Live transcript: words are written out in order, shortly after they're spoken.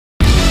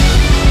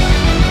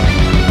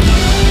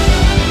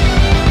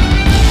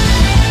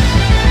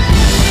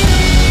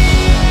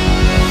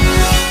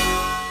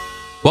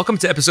Welcome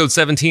to episode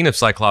 17 of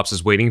Cyclops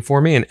is Waiting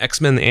For Me, an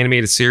X-Men the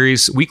Animated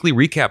Series weekly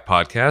recap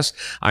podcast.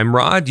 I'm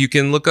Rod. You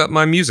can look up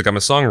my music. I'm a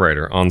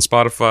songwriter on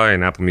Spotify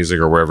and Apple Music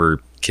or wherever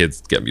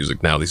kids get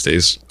music now these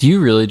days. Do you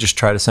really just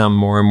try to sound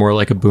more and more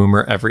like a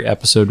boomer every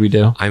episode we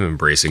do? I'm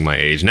embracing my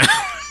age now.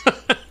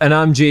 And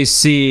I'm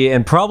JC,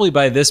 and probably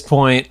by this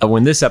point,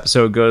 when this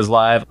episode goes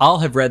live, I'll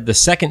have read the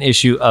second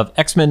issue of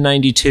X-Men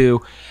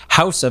 92,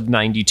 House of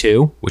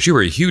 92. Which you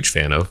were a huge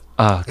fan of.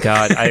 Oh,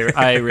 God,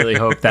 I really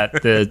hope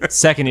that the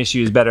second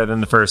issue is better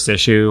than the first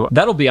issue.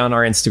 That'll be on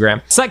our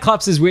Instagram.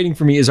 Cyclops is Waiting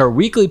For Me is our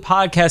weekly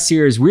podcast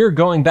series. We're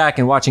going back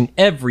and watching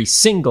every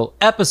single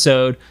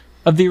episode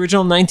of the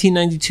original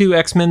 1992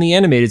 X-Men the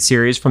Animated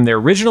Series from their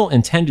original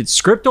intended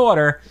script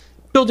order,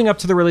 building up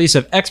to the release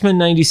of X-Men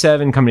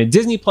 97 coming to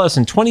Disney Plus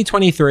in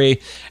 2023.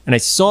 And I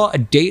saw a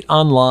date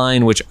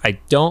online, which I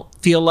don't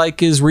feel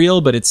like is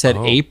real, but it said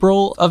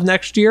April of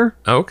next year.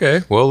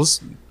 Okay, well,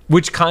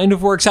 which kind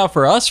of works out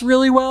for us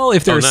really well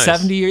if there's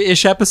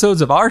 70-ish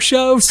episodes of our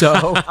show.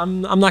 So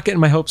I'm not getting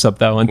my hopes up,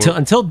 though.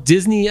 Until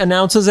Disney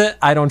announces it,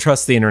 I don't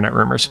trust the internet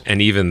rumors.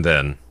 And even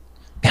then,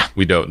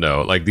 we don't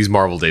know. Like, these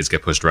Marvel dates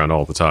get pushed around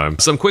all the time.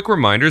 Some quick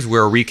reminders.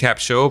 We're a recap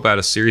show about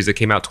a series that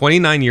came out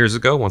 29 years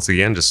ago. Once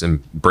again, just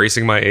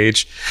embracing my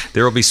age.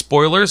 There will be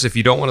spoilers. If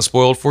you don't want to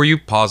spoil it for you,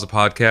 pause the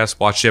podcast,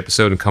 watch the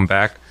episode, and come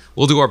back.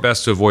 We'll do our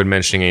best to avoid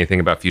mentioning anything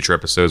about future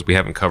episodes we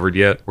haven't covered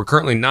yet. We're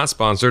currently not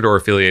sponsored or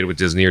affiliated with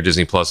Disney or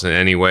Disney Plus in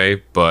any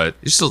way, but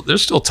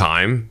there's still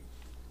time.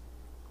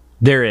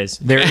 There is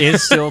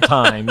still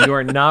time. You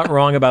are not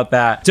wrong about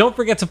that. Don't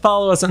forget to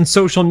follow us on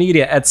social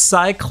media at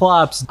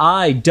Cyclops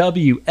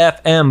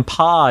IWFM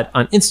Pod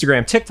on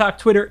Instagram, TikTok,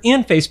 Twitter,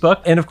 and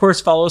Facebook. And of course,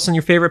 follow us on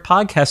your favorite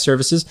podcast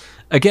services.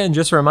 Again,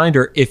 just a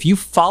reminder, if you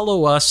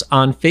follow us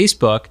on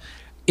Facebook,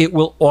 it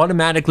will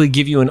automatically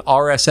give you an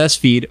RSS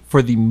feed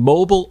for the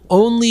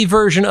mobile-only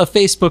version of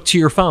Facebook to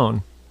your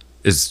phone.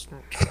 Is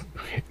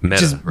meta,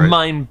 just right?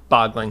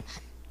 Mind-boggling.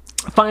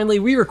 Finally,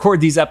 we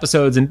record these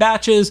episodes in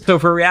batches, so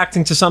if we're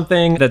reacting to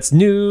something that's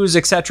news,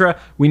 etc.,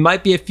 we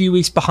might be a few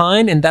weeks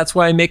behind, and that's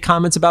why I make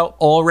comments about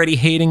already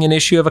hating an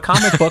issue of a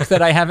comic book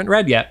that I haven't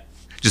read yet.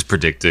 Just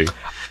predicting.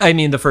 I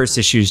mean, the first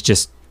issue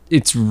is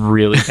it's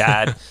really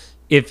bad.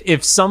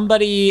 If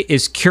somebody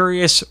is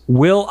curious,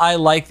 will I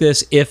like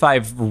this if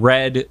I've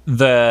read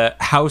the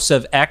House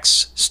of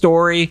X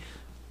story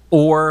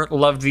or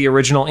loved the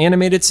original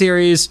animated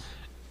series?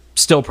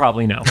 Still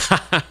probably no.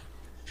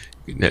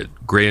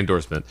 Great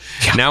endorsement.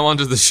 Yeah. Now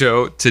onto the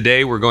show.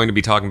 Today we're going to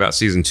be talking about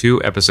season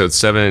 2, episodes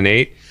 7 and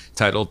 8,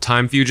 titled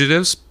Time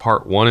Fugitives,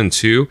 part 1 and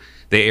 2.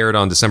 They aired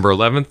on December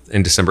 11th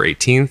and December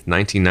 18th,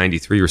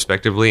 1993,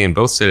 respectively, and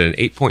both sit at an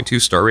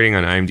 8.2 star rating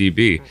on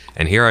IMDb.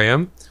 And here I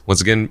am,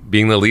 once again,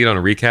 being the lead on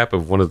a recap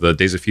of one of the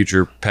Days of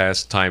Future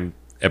Past time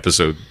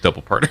episode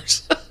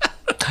double-parters.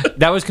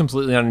 That was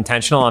completely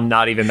unintentional. I'm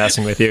not even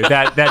messing with you.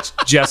 That's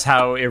just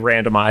how it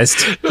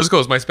randomized. That's cool.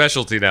 It's my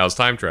specialty now. It's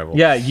time travel.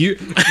 Yeah, you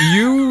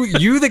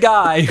the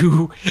guy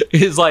who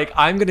is like,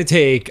 I'm going to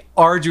take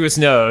arduous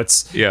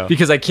notes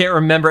because I can't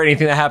remember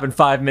anything that happened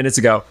 5 minutes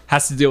ago,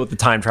 has to deal with the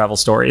time travel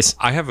stories.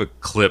 I have a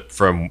clip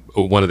from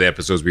one of the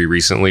episodes we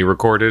recently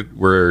recorded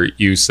where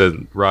you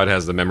said Rod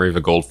has the memory of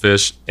a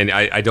goldfish, and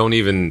I don't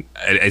even,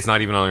 it's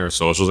not even on your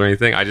socials or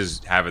anything. I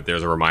just have it there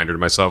as a reminder to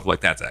myself,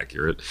 like, that's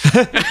accurate.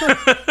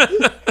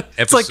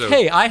 It's like,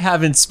 hey, I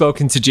haven't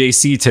spoken to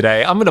JC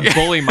today. I'm going to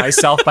bully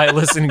myself by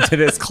listening to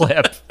this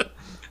clip.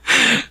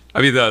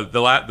 I mean,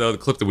 the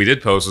clip that we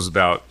did post was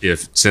about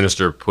if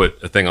Sinister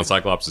put a thing on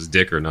Cyclops'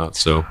 dick or not.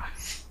 So,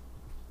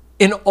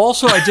 and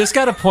also, I just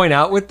got to point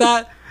out with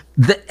that,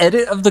 the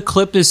edit of the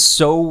clip is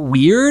so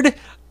weird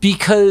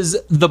because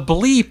the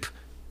bleep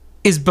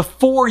is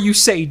before you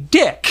say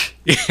dick.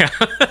 Yeah.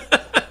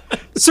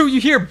 So you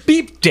hear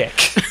beep dick.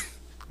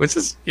 Which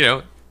is,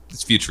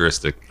 it's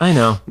futuristic. I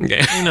know.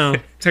 Okay. I know.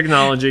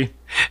 Technology.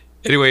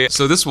 Anyway,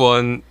 so this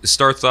one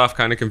starts off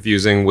kind of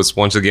confusing.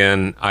 Once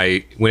again,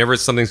 whenever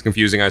something's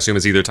confusing, I assume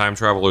it's either time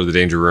travel or the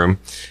danger room.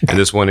 And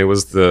this one, it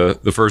was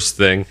the first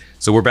thing.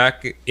 So we're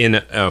back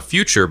in a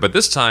future, but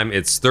this time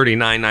it's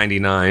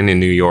 3999 in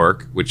New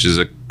York, which is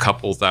a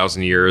couple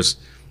thousand years,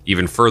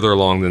 even further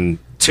along than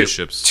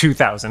ships.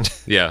 2000.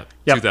 Yeah,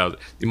 yep. 2000.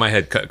 In my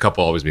head, a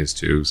couple always means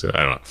two, so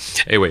I don't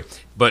know. Anyway,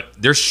 but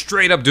they're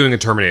straight up doing a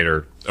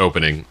Terminator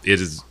opening.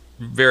 It is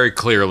very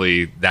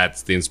clearly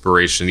that's the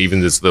inspiration, even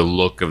just the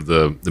look of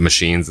the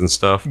machines and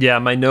stuff. Yeah,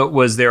 my note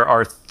was there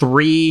are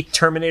 3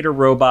 Terminator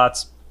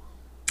robots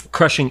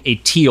crushing a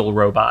teal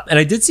robot. And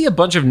I did see a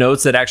bunch of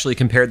notes that actually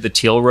compared the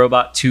teal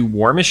robot to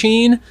War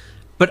Machine,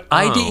 but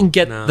I didn't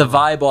get the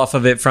vibe off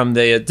of it from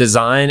the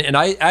design. And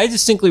I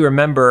distinctly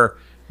remember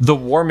the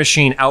War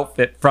Machine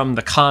outfit from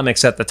the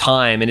comics at the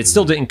time, and it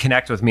still didn't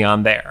connect with me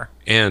on there.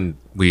 And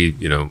we,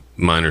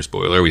 minor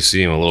spoiler, we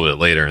see him a little bit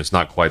later, and it's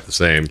not quite the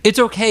same. It's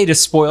okay to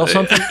spoil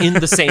something in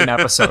the same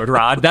episode,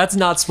 Rod. That's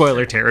not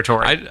spoiler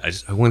territory.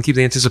 I want to keep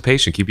the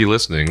anticipation, keep you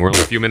listening. We're only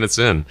a few minutes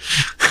in.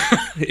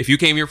 If you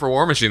came here for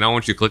War Machine, I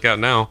want you to click out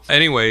now.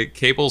 Anyway,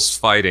 Cable's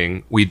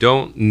fighting.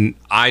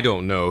 I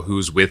don't know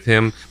who's with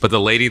him, but the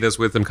lady that's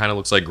with him kind of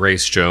looks like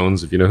Grace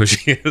Jones, if you know who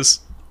she is.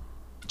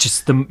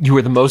 You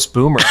were the most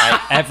boomer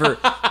I ever.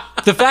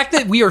 The fact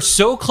that we are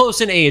so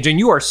close in age and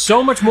you are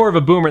so much more of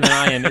a boomer than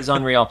I am is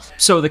unreal.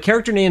 So the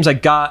character names I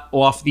got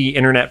off the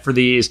internet for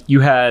these,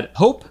 you had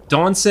Hope,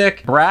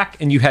 Dawnsick, Brack,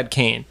 and you had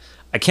Kane.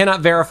 I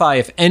cannot verify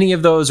if any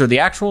of those are the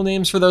actual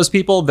names for those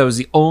people. That was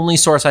the only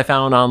source I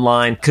found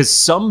online because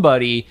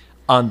somebody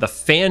on the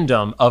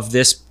fandom of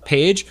this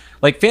page,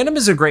 like fandom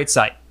is a great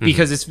site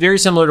because it's very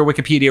similar to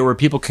Wikipedia where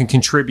people can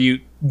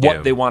contribute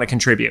what they want to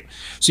contribute.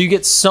 So you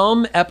get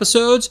some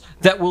episodes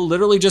that will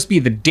literally just be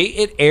the date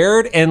it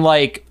aired and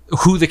like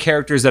who the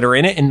characters that are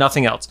in it and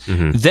nothing else.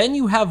 Then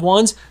you have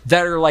ones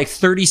that are like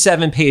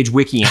 37-page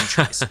wiki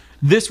entries.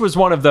 This was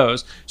one of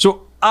those.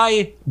 So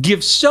I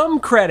give some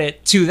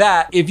credit to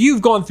that. If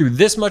you've gone through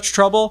this much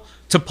trouble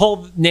to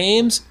pull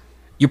names,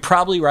 you're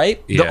probably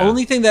right. The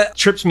only thing that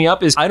trips me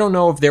up is I don't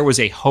know if there was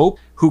a Hope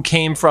who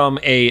came from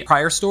a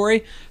prior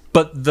story,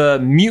 but the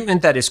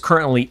mutant that is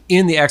currently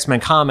in the X-Men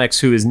comics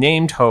who is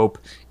named Hope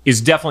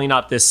is definitely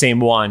not this same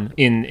one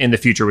in the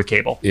future with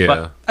Cable. Yeah.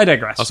 But I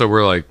digress. Also,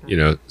 we're like,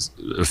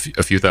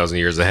 a few thousand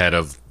years ahead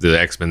of the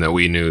X-Men that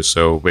we knew,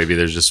 so maybe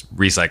they're just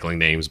recycling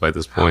names by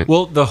this point.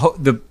 Well,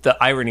 the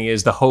irony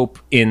is the Hope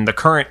in the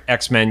current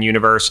X-Men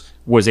universe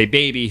was a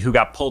baby who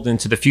got pulled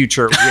into the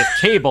future with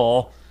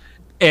Cable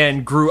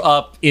and grew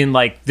up in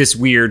like this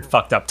weird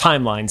fucked up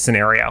timeline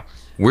scenario.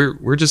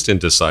 We're just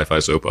into sci-fi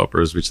soap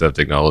operas. We just have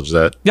to acknowledge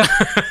that. Yeah,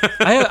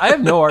 I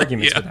have no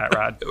arguments with that,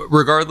 Rod.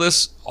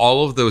 Regardless,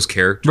 all of those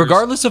characters...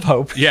 Regardless of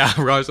Hope. Yeah,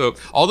 regardless of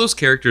Hope. All those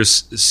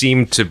characters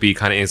seem to be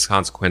kind of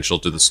inconsequential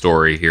to the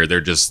story here. They're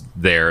just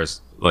there,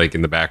 like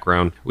in the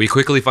background. We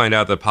quickly find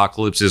out that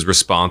Apocalypse is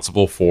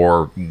responsible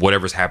for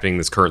whatever's happening in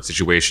this current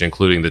situation,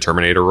 including the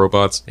Terminator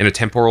robots. And a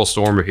temporal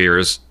storm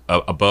appears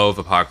above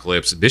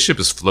Apocalypse. Bishop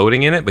is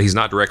floating in it, but he's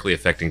not directly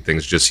affecting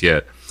things just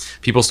yet.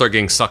 People start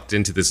getting sucked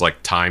into this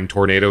like time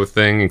tornado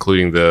thing,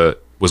 including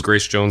was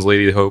Grace Jones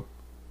Lady Hope?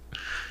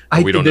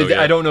 We don't know yet.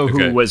 I don't know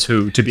who was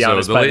who, to be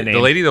honest, by the name. The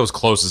lady that was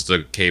closest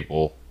to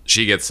Cable,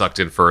 she gets sucked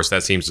in first.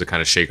 That seems to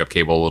kind of shake up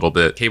Cable a little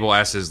bit. Cable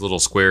asks his little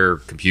square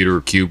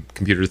cube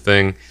computer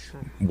thing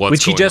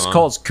which he just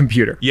calls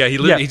computer. Yeah,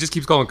 he just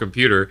keeps calling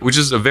computer, which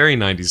is a very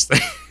 90s thing.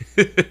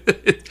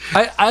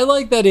 I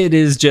like that it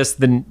is just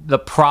the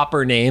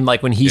proper name.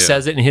 Like when he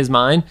says it in his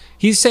mind,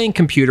 he's saying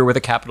computer with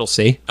a capital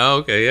C. Oh,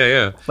 okay,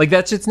 yeah. Like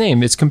that's its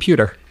name. It's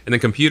computer. And the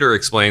computer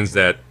explains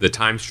that the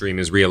time stream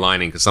is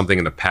realigning because something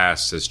in the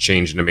past has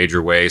changed in a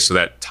major way. So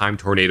that time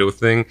tornado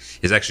thing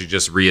is actually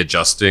just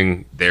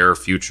readjusting their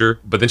future.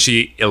 But then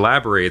she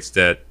elaborates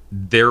that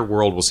their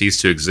world will cease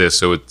to exist.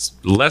 So it's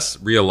less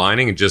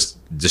realigning and just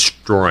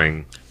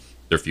destroying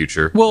their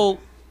future. Well,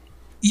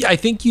 yeah, I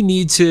think you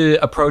need to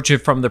approach it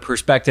from the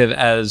perspective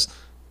as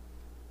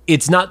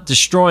it's not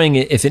destroying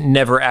it if it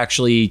never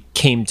actually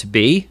came to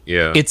be.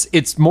 Yeah.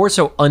 It's more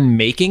so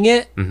unmaking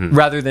it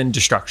rather than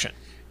destruction.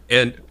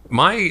 And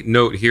my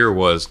note here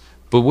was,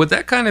 but would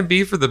that kind of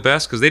be for the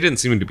best? Because they didn't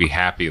seem to be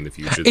happy in the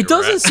future. It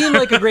doesn't seem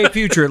like a great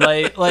future.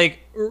 Like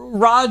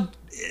Rod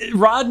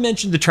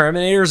mentioned the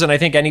Terminators, and I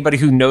think anybody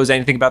who knows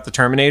anything about the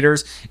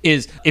Terminators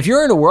is if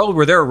you're in a world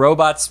where there are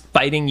robots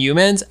fighting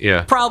humans,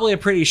 probably a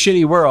pretty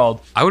shitty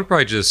world. I would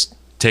probably just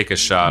take a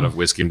shot of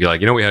whiskey and be like,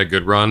 we had a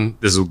good run.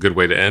 This is a good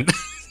way to end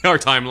our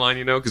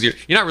timeline, because you're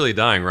not really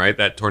dying, right?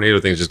 That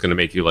tornado thing is just going to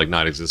make you like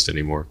not exist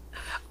anymore.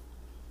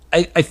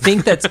 I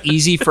think that's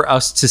easy for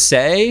us to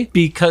say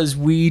because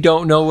we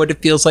don't know what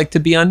it feels like to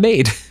be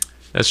unmade.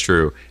 That's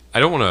true. I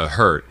don't want to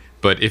hurt,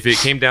 but if it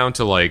came down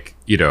to like,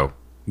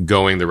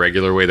 going the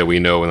regular way that we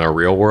know in our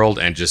real world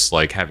and just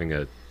like having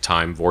a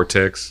time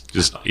vortex,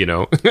 just,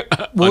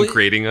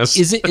 uncreating us.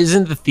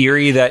 Isn't the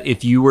theory that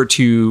if you were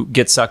to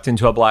get sucked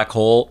into a black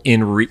hole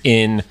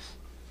in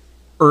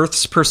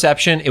Earth's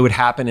perception, it would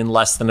happen in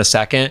less than a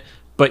second?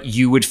 But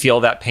you would feel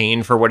that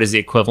pain for what is the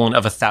equivalent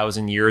of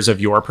 1,000 years of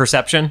your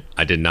perception.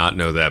 I did not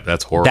know that.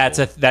 That's horrible.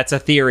 That's a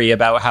theory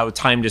about how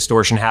time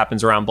distortion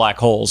happens around black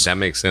holes. That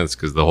makes sense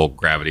because the whole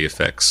gravity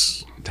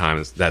affects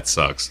time. That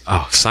sucks.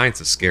 Oh, science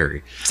is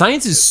scary.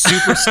 Science is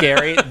super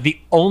scary. The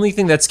only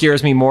thing that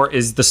scares me more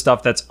is the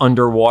stuff that's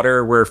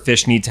underwater where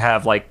fish need to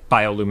have like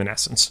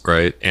bioluminescence.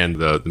 Right. And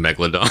the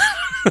megalodon.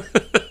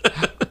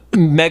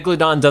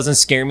 Megalodon doesn't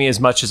scare me as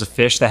much as a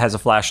fish that has a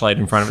flashlight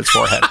in front of its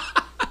forehead.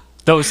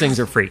 Those things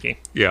are freaky.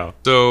 Yeah.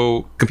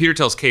 So Computer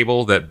tells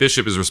Cable that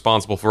Bishop is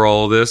responsible for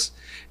all of this.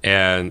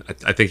 And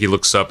I think he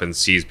looks up and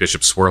sees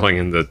Bishop swirling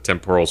in the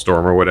temporal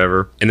storm or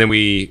whatever. And then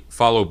we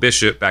follow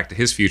Bishop back to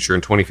his future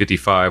in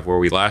 2055, where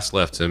we last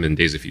left him in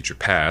Days of Future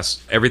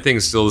Past.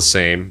 Everything's still the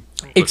same.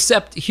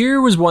 Except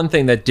here was one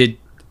thing that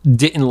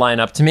didn't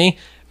line up to me.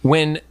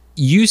 When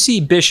you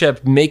see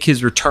Bishop make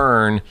his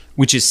return,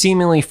 which is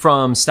seemingly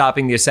from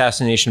stopping the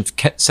assassination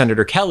of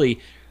Senator Kelly,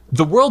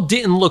 the world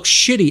didn't look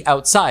shitty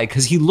outside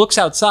because he looks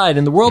outside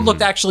and the world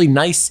looked actually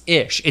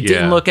nice-ish. It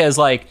didn't look as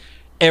like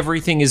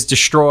everything is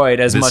destroyed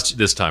as much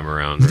this time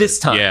around. This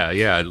time. Yeah,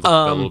 it looked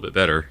a little bit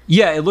better.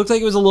 Yeah, it looked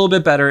like it was a little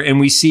bit better. And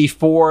we see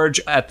Forge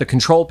at the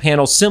control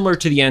panel, similar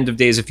to the end of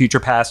Days of Future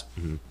Past.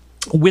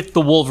 with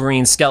the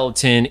Wolverine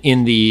skeleton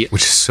in the...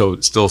 Which is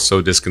still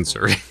so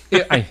disconcerting.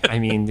 I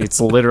mean,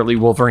 it's literally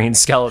Wolverine's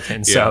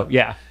skeleton, so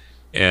yeah.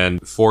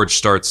 And Forge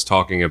starts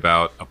talking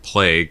about a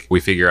plague. We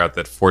figure out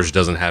that Forge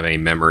doesn't have any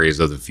memories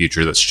of the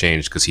future that's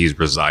changed because he's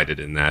resided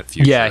in that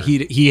future. Yeah,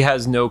 he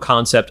has no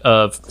concept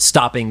of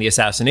stopping the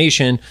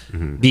assassination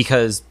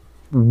because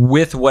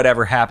with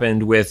whatever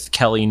happened with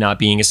Kelly not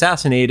being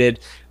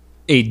assassinated,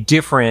 a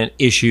different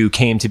issue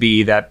came to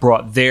be that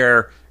brought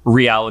their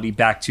reality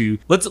back to...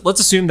 Let's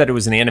assume that it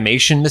was an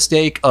animation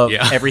mistake of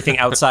everything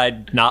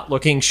outside not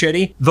looking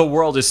shitty. The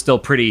world is still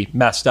pretty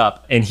messed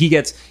up, and he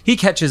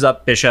catches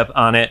up Bishop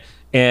on it.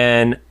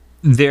 And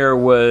there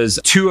was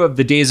 2 of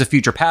the Days of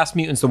Future Past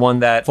mutants, the one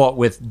that fought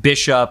with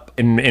Bishop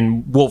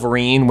and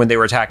Wolverine when they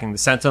were attacking the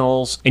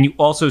Sentinels. And you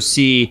also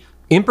see,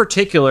 in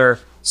particular,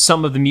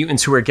 some of the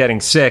mutants who are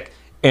getting sick.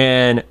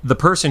 And the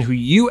person who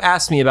you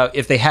asked me about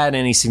if they had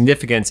any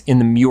significance in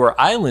the Muir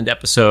Island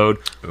episode,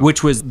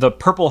 which was the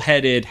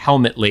purple-headed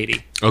helmet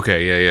lady.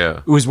 Okay, yeah.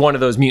 It was one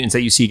of those mutants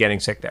that you see getting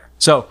sick there.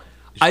 So...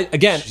 I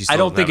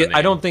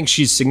don't think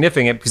she's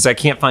significant because I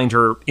can't find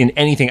her in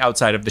anything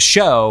outside of the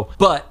show.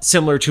 But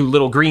similar to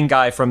Little Green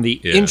Guy from the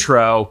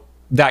intro,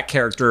 that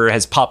character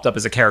has popped up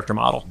as a character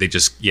model. They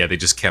just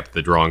kept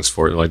the drawings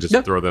for it. Like,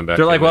 just throw them back.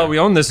 They're like, well, we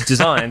own this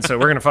design, so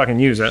we're gonna fucking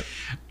use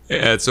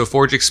it. So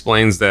Forge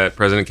explains that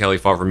President Kelly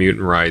fought for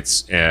mutant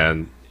rights,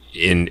 and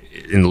in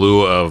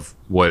lieu of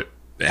what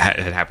had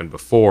happened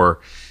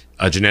before,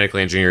 a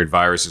genetically engineered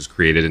virus is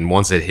created, and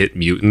once it hit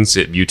mutants,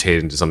 it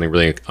mutated into something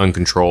really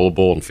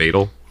uncontrollable and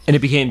fatal. And it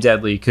became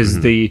deadly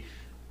because the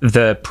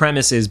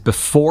premise is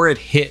before it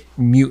hit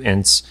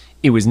mutants,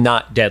 it was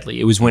not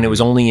deadly. It was when it was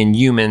only in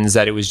humans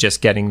that it was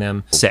just getting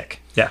them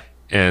sick. Yeah.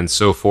 And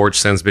so Forge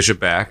sends Bishop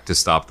back to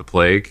stop the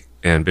plague,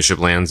 and Bishop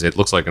lands, it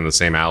looks like in the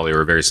same alley or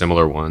a very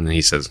similar one, and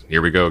he says,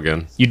 here we go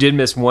again. You did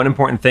miss one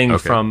important thing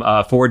from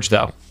Forge,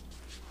 though.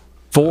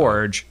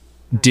 Forge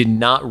did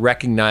not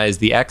recognize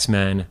the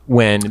X-Men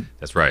when...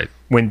 That's right.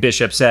 When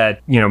Bishop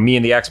said, me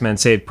and the X-Men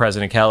saved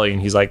President Kelly,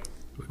 and he's like,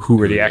 who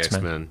are the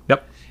X-Men?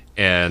 Yep.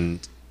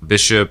 And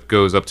Bishop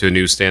goes up to a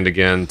newsstand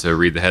again to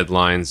read the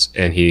headlines,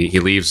 and he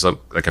leaves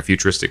like a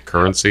futuristic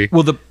currency.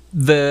 Well,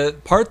 the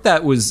part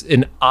that was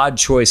an odd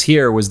choice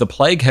here was the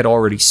plague had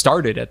already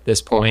started at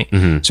this point.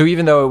 So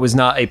even though it was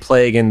not a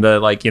plague in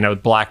the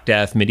Black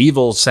Death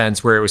medieval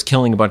sense where it was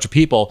killing a bunch of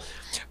people,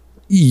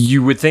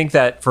 you would think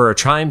that for a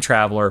time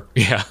traveler...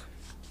 Yeah.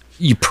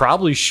 You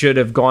probably should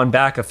have gone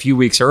back a few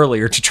weeks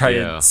earlier to try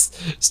to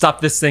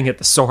stop this thing at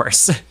the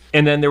source.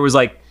 And then there was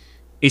like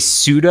a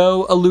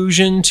pseudo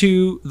allusion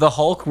to the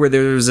Hulk where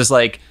there was this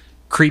like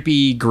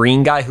creepy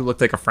green guy who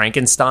looked like a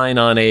Frankenstein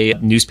on a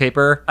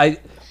newspaper. I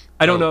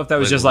don't know if that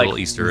was just like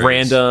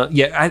random.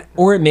 Yeah.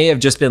 Or it may have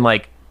just been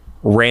like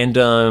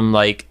random,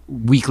 like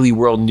Weekly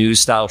World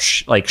News style,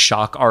 like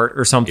shock art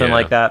or something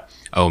like that.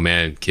 Oh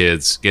man,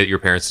 kids, get your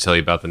parents to tell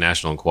you about the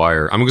National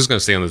Enquirer. I'm just going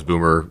to stay on this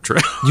boomer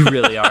trail. You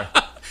really are.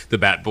 The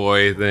Bat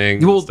Boy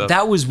thing. Well,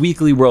 that was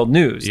Weekly World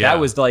News. Yeah.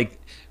 That was like,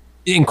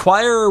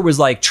 Inquirer was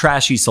like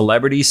trashy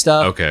celebrity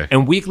stuff. Okay.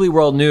 And Weekly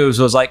World News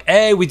was like,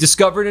 hey, we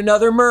discovered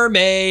another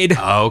mermaid.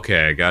 Oh,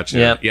 okay,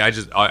 gotcha. Yeah,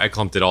 I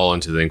clumped it all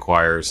into the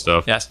Inquirer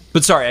stuff. Yes.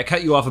 But sorry, I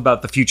cut you off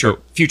about the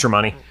future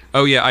money.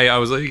 Oh yeah, I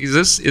was like, is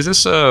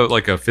this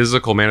like a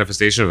physical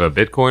manifestation of a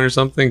Bitcoin or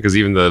something? Because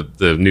even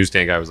the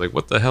newsstand guy was like,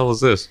 what the hell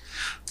is this?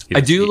 I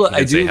do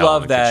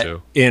love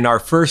that in our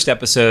first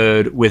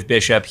episode with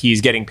Bishop, he's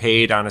getting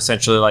paid on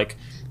essentially like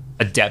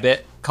a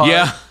debit card.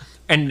 Yeah.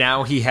 And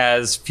now he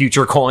has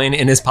future coin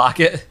in his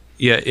pocket.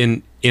 Yeah,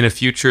 in a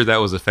future that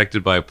was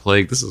affected by a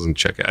plague. This doesn't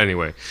check it.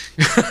 Anyway.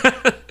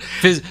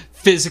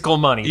 Physical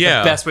money.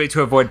 Yeah. The best way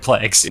to avoid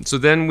plagues. So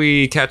then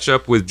we catch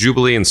up with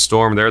Jubilee and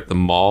Storm. They're at the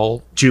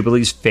mall.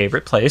 Jubilee's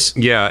favorite place.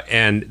 Yeah,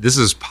 and this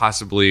is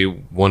possibly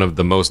one of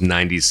the most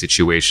 90s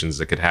situations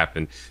that could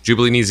happen.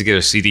 Jubilee needs to get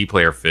a CD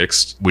player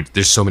fixed.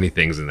 There's so many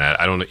things in that.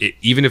 I don't know.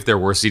 Even if there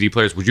were CD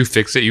players, would you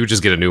fix it? You would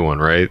just get a new one,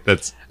 right?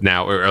 That's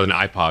now, or an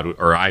iPod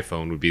or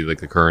iPhone would be like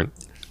the current.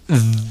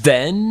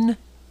 Then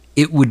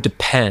it would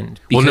depend.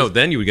 Well, no,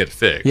 then you would get it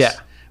fixed. Yeah.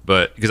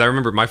 But because I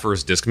remember my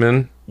first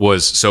Discman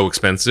was so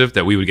expensive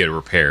that we would get it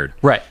repaired.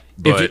 Right.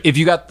 But if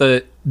you got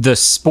the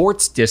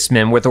sports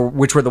Discman,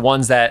 which were the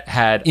ones that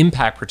had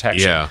impact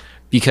protection. Yeah.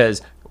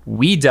 Because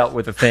we dealt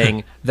with a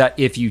thing that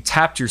if you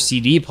tapped your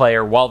CD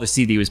player while the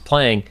CD was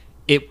playing,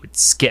 it would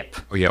skip.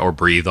 Oh, yeah, or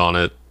breathe on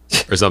it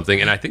or something.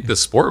 And I think the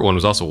sport one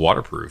was also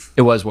waterproof.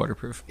 It was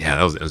waterproof.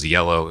 Yeah, it was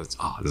yellow. This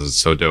is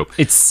so dope.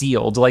 It's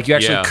sealed. Like you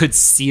actually could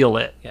seal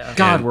it. Yeah.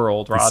 God, we're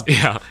old, Rod.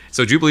 Yeah.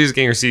 So Jubilee's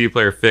getting her CD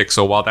player fixed.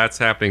 So while that's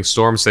happening,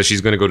 Storm says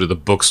she's going to go to the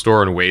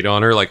bookstore and wait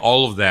on her. Like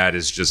all of that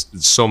is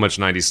just so much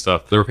 90s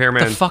stuff. The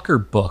repairman. The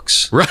fucker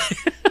books. Right.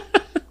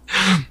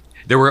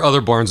 There were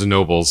other Barnes &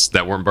 Nobles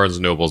that weren't Barnes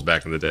 & Nobles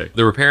back in the day.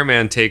 The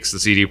repairman takes the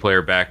CD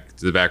player back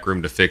to the back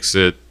room to fix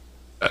it.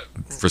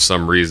 For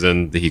some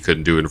reason that he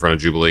couldn't do it in front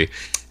of Jubilee.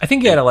 I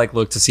think he had to like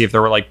look to see if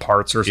there were like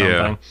parts or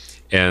something.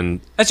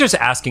 And That's just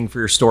asking for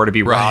your store to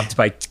be robbed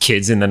by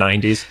kids in the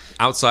 90s.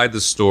 outside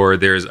the store,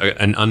 there's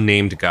an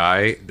unnamed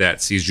guy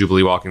that sees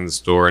Jubilee walking in the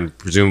store, and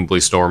presumably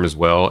Storm as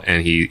well.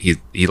 And he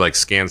like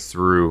scans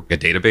through a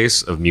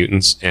database of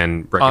mutants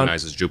and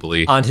recognizes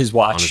Jubilee On his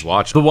watch. On his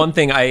watch. The one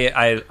thing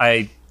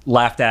I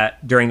laughed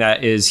at during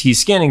that is he's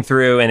scanning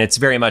through, and it's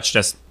very much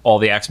just all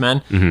the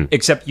X-Men,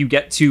 except you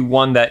get to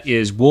one that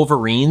is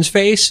Wolverine's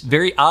face,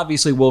 very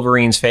obviously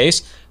Wolverine's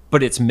face,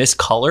 but it's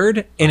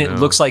miscolored, and it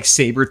looks like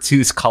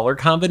Sabretooth's color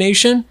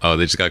combination. Oh,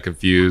 they just got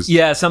confused.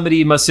 Yeah,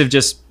 somebody must have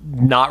just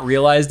not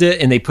realized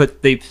it, and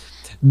the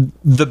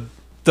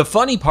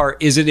funny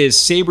part is it is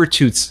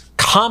Sabretooth's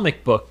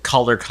comic book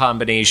color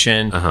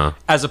combination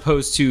as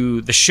opposed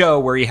to the show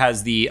where he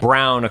has the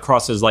brown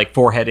across his like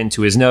forehead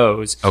into his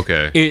nose.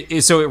 Okay.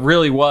 So it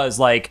really was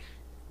like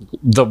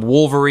the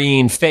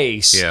Wolverine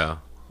face. Yeah.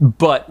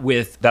 But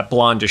with that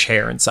blondish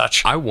hair and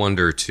such. I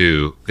wonder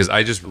too, because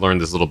I just learned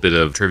this little bit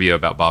of trivia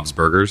about Bob's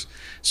Burgers.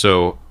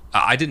 So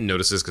I didn't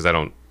notice this because I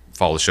don't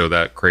follow the show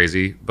that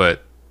crazy.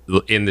 But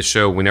in the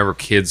show, whenever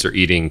kids are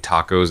eating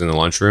tacos in the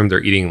lunchroom,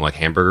 they're eating like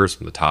hamburgers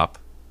from the top.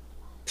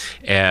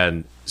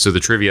 And so the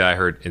trivia I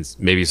heard, and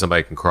maybe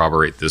somebody can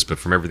corroborate this, but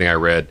from everything I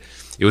read,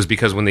 it was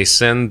because when they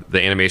send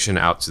the animation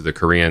out to the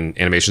Korean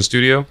animation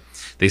studio,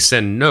 they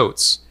send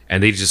notes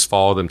and they just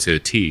follow them to a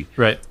T.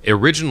 Right.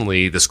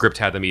 Originally, the script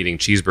had them eating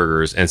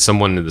cheeseburgers, and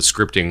someone in the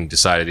scripting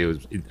decided it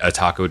was a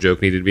taco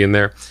joke needed to be in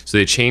there. So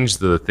they changed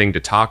the thing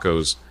to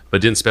tacos, but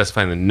didn't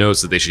specify in the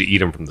notes that they should eat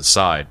them from the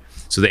side.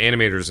 So the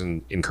animators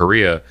in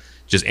Korea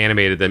just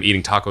animated them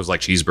eating tacos like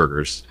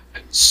cheeseburgers.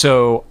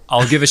 So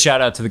I'll give a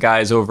shout out to the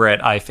guys over at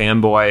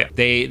iFanboy.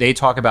 They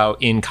talk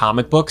about in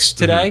comic books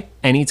today,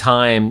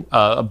 anytime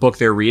a book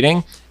they're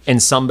reading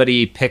and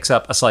somebody picks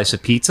up a slice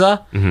of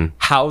pizza,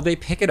 how they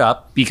pick it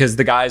up, because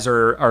the guys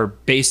are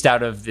based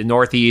out of the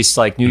Northeast,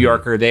 like New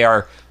Yorker. They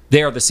are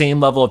the same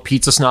level of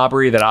pizza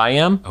snobbery that I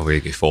am. Oh,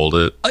 wait, you fold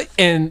it.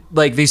 And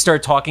like they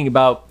start talking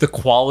about the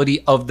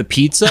quality of the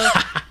pizza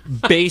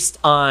based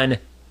on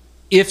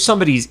if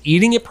somebody's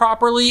eating it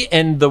properly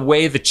and the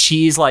way the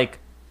cheese like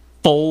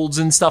folds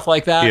and stuff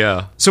like that.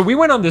 Yeah. So we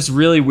went on this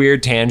really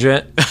weird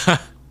tangent,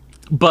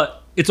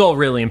 but it's all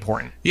really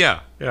important. Yeah.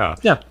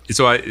 Yeah.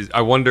 So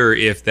I wonder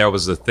if that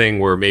was a thing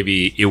where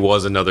maybe it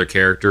was another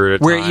character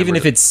at a Where time, even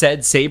if it said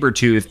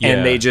Sabretooth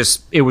and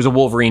it was a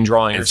Wolverine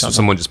drawing or something.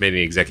 someone just made an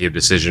executive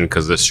decision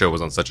because this show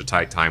was on such a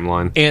tight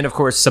timeline. And of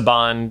course,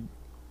 Saban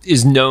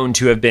is known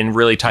to have been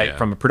really tight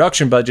from a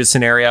production budget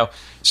scenario.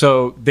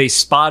 So they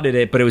spotted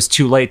it, but it was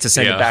too late to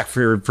send it back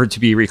for it to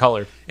be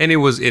recolored. And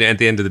at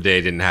the end of the day,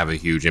 it didn't have a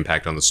huge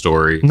impact on the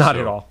story. Not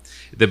at all.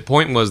 The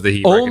point was that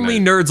he only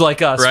nerds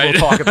like us Right? will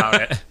talk about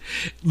it.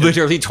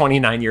 Literally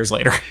 29 years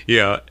later.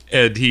 Yeah,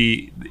 and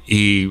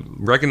he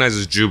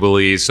recognizes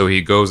Jubilee, so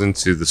he goes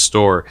into the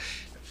store.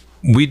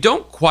 We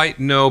don't quite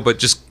know, but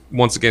just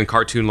once again,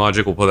 cartoon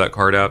logic, we'll pull that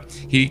card out.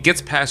 He gets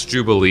past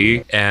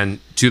Jubilee and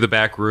to the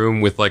back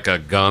room with like a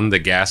gun that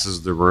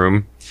gasses the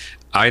room.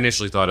 I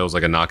initially thought it was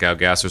like a knockout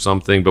gas or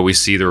something, but we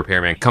see the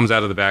repairman comes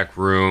out of the back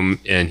room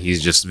and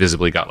he's just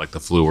visibly got like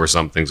the flu or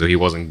something, so he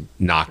wasn't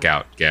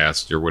knockout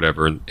gassed or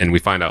whatever. And we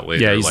find out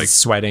later, Yeah, he's like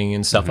sweating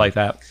and stuff like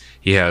that.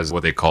 he has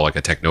what they call like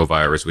a techno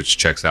virus, which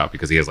checks out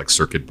because he has like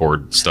circuit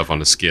board stuff on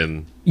his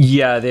skin.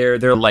 Yeah,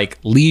 they're like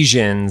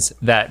lesions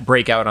that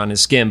break out on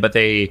his skin, but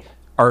they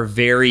are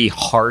very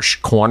harsh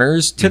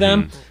corners to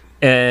them.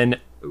 And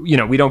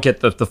we don't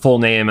get the full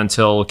name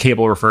until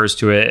Cable refers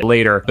to it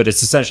later, but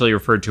it's essentially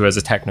referred to as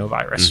a techno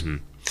virus.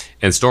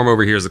 And Storm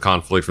overhears the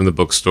conflict from the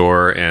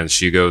bookstore, and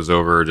she goes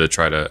over to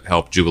try to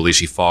help Jubilee.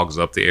 She fogs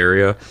up the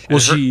area. Well,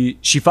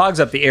 she fogs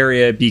up the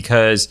area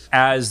because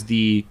as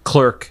the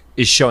clerk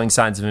is showing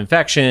signs of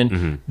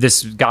infection,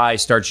 this guy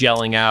starts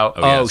yelling out,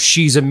 "Oh,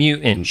 she's a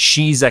mutant.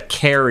 She's a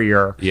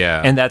carrier."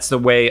 Yeah. And that's the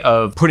way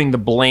of putting the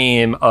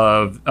blame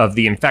of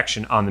the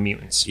infection on the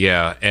mutants.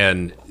 Yeah,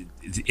 and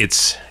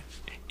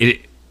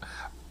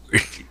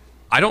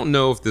I don't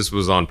know if this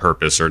was on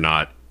purpose or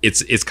not.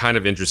 It's kind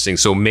of interesting.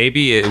 So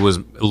maybe it was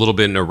a little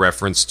bit in a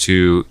reference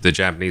to the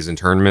Japanese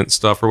internment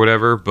stuff or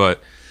whatever,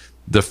 but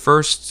the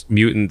first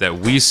mutant that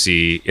we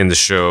see in the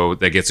show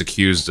that gets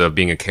accused of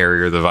being a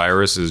carrier of the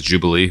virus is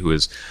Jubilee, who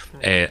is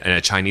a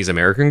Chinese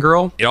American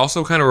girl. It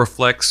also kind of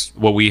reflects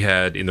what we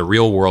had in the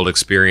real world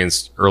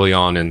experienced early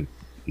on in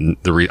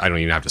I don't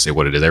even have to say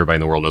what it is. Everybody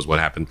in the world knows what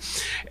happened.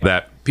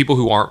 That people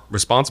who aren't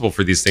responsible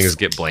for these things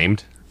get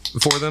blamed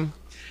for them.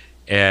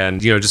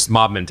 And, just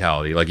mob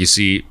mentality. Like you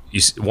see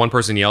one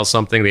person yells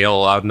something, they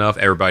yell loud enough,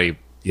 everybody,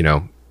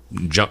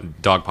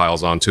 dog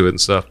piles onto it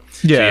and stuff.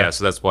 Yeah.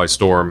 So that's why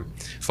Storm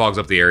fogs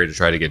up the area to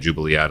try to get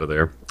Jubilee out of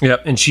there.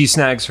 Yep. And she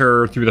snags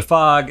her through the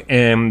fog,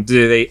 and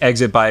they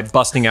exit by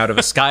busting out of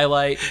a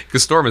skylight.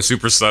 Because Storm is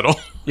super subtle.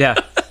 Yeah.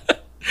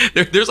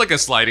 There's like a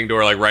sliding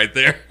door like right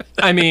there.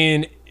 I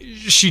mean,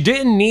 she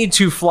didn't need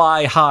to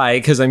fly high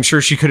because I'm sure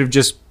she could have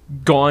just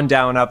gone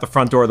down out the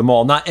front door of the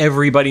mall. Not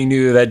everybody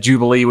knew that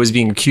Jubilee was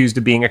being accused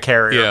of being a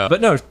carrier. Yeah.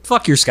 But no,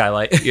 fuck your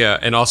skylight. Yeah,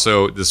 and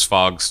also this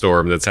fog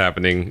storm that's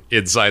happening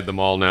inside the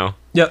mall now.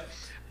 Yep.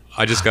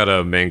 I just got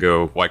a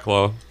mango White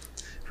Claw.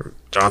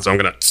 Johnson, I'm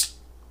gonna.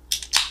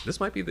 This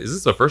might be. Is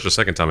this the first or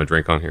second time I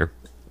drink on here?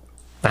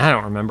 I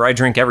don't remember. I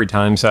drink every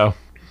time, so.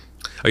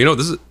 Oh,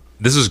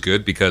 this is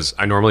good because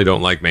I normally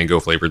don't like mango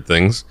flavored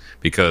things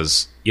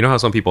because you know how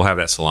some people have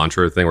that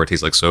cilantro thing where it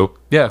tastes like soap?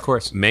 Yeah, of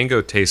course.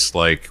 Mango tastes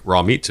like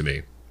raw meat to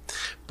me.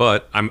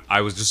 But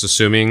I was just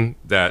assuming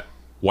that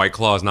White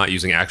Claw is not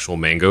using actual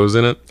mangoes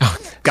in it.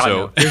 God,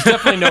 no. There's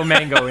definitely no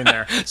mango in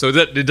there. So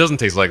that it doesn't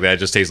taste like that. It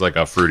just tastes like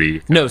a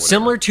fruity. No,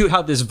 similar to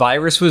how this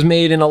virus was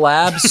made in a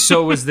lab,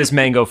 so was this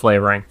mango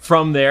flavoring.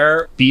 From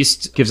there,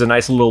 Beast gives a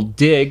nice little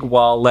dig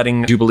while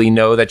letting Jubilee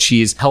know that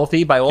she's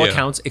healthy by all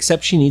accounts,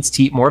 except she needs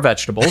to eat more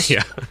vegetables.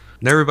 Yeah.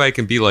 Not everybody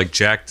can be like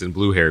jacked and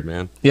blue-haired,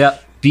 man. Yeah.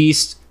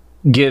 Beast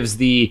gives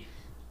the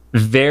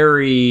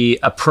very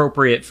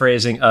appropriate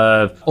phrasing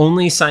of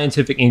only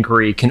scientific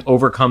inquiry can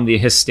overcome the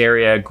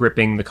hysteria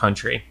gripping the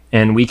country.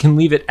 And we can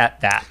leave it at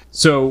that.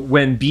 So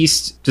when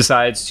Beast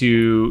decides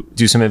to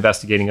do some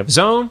investigating of his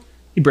own,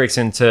 he breaks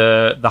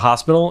into the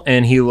hospital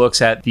and he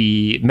looks at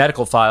the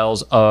medical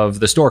files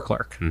of the store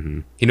clerk. Mm-hmm.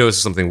 He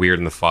notices something weird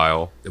in the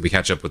file. We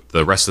catch up with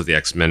the rest of the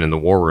X-Men in the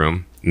war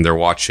room, and they're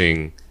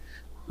watching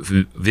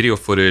video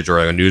footage or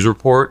a news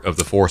report of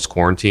the forced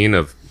quarantine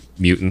of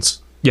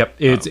mutants. Yep,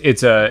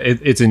 it's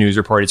a news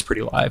report. It's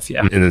pretty live,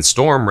 yeah. And then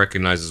Storm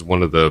recognizes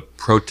one of the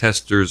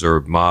protesters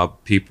or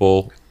mob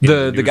people.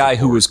 The guy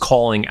who was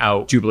calling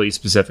out Jubilee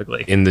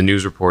specifically. In the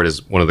news report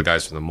is one of the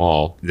guys from the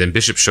mall. Then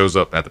Bishop shows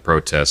up at the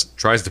protest,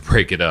 tries to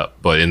break it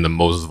up, but in the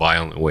most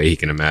violent way he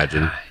can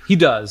imagine. He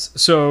does.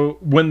 So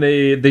when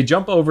they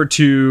jump over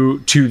to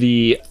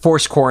the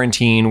forced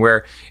quarantine,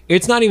 where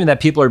it's not even that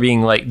people are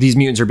being like, these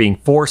mutants are being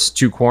forced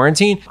to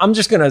quarantine. I'm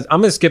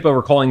gonna skip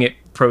over calling it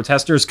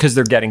protesters because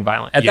they're getting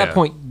violent. At that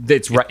point,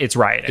 it's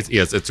rioting.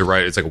 It's a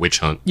riot. It's like a witch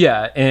hunt.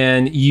 Yeah,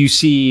 and you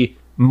see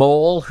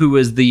Mole, who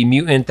is the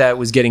mutant that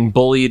was getting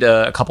bullied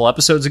a couple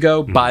episodes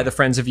ago by the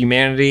Friends of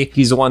Humanity.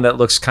 He's the one that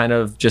looks kind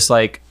of just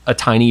like a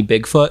tiny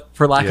Bigfoot,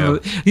 for lack of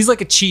a... He's like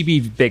a chibi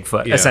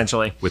Bigfoot,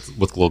 essentially. With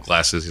little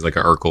glasses. He's like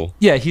an Urkel.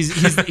 Yeah, he's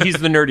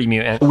the nerdy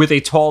mutant. With a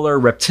taller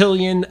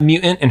reptilian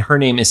mutant, and her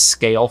name is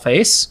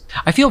Scaleface.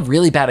 I feel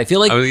really bad. I feel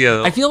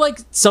like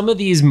some of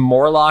these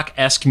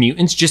Morlock-esque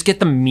mutants just get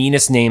the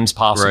meanest names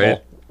possible.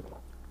 Right.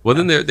 Well,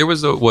 then there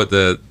was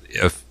a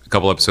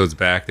couple episodes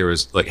back, there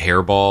was like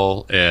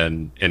Hairball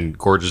and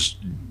Gorgeous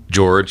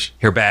George.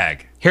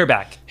 Hairbag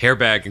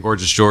and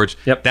Gorgeous George.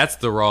 Yep. That's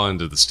the raw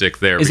end of the stick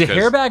there. Is it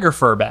Hairbag or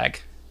Furbag?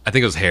 I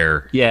think it was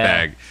Hair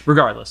Bag.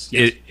 Regardless.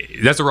 Yes.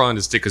 That's the raw end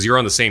of the stick because you're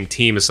on the same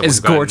team as someone as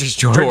Gorgeous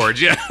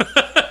George. Yeah.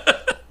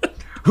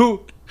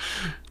 Who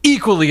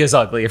equally as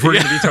ugly, if we're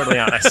going to be totally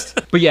honest.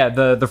 But yeah,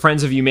 the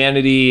Friends of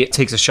Humanity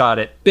takes a shot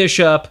at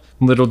Bishop.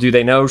 Little do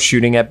they know,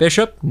 shooting at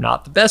Bishop,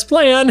 not the best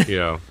plan.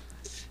 Yeah.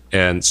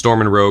 And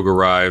Storm and Rogue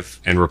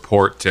arrive and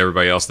report to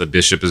everybody else that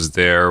Bishop is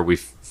there. We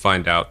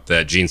find out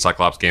that Jean,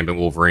 Cyclops, Gambit, and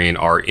Wolverine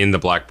are in the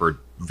Blackbird,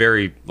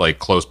 very like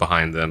close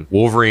behind them.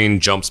 Wolverine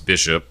jumps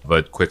Bishop,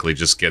 but quickly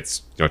just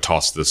gets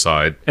tossed to the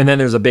side. And then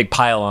there's a big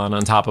pylon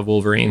on top of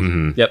Wolverine.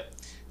 Mm-hmm. Yep.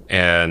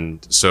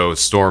 And so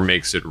Storm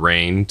makes it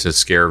rain to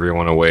scare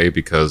everyone away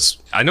because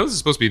I know this is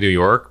supposed to be New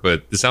York,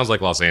 but it sounds like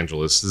Los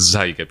Angeles. This is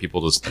how you get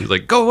people to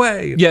like, go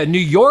away. Yeah, New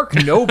York,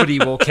 nobody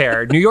will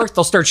care. New York,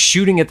 they'll start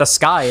shooting at the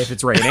sky if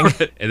it's raining.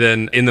 And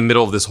then in the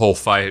middle of this whole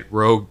fight,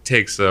 Rogue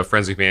takes a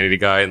Friends of Humanity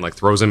guy and like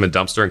throws him in a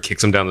dumpster and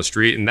kicks him down the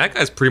street. And that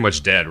guy's pretty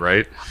much dead,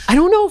 right? I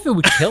don't know if it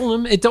would kill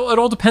him. It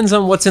all depends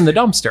on what's in the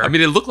dumpster. I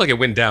mean, it looked like it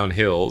went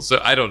downhill.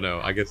 So I don't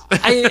know, I guess.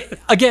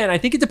 I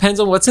think it depends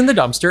on what's in the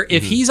dumpster.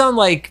 If he's on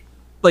like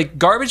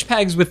garbage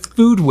bags with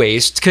food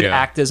waste could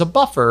act as a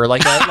buffer,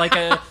 like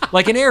an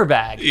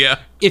airbag. Yeah.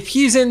 If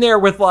he's in there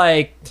with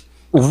like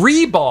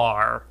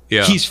rebar,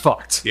 he's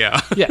fucked. Yeah.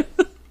 Yeah.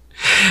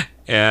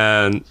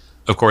 And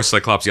of course,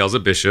 Cyclops yells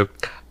at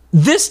Bishop.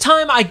 This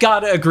time I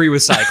gotta agree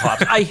with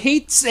Cyclops. I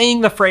hate saying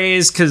the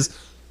phrase because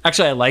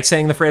actually I like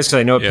saying the phrase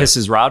because I know it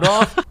pisses Rod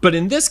off. But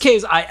in this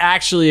case, I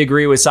actually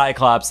agree with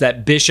Cyclops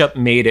that Bishop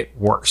made it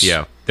worse.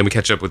 Yeah. Then we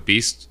catch up with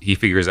Beast. He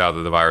figures out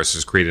that the virus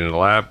is created in a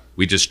lab.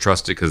 We just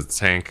trust it because it's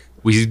Hank.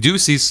 We do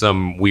see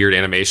some weird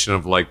animation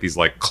of like these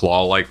like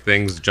claw-like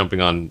things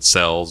jumping on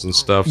cells and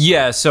stuff.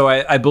 Yeah, so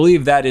I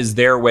believe that is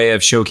their way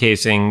of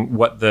showcasing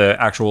what the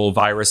actual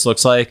virus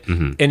looks like.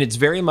 Mm-hmm. And it's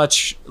very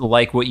much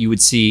like what you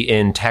would see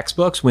in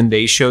textbooks when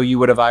they show you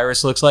what a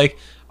virus looks like.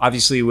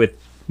 Obviously, with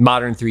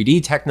modern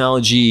 3D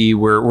technology,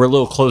 we're a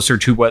little closer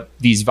to what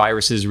these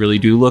viruses really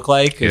do look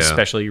like,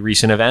 especially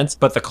recent events.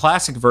 But the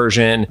classic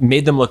version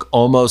made them look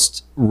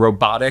almost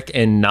robotic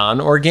and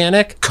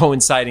non-organic,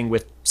 coinciding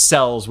with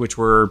cells which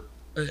were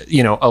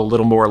a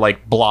little more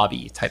like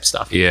blobby type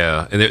stuff.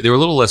 Yeah, and they were a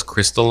little less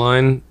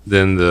crystalline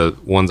than the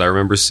ones I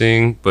remember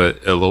seeing,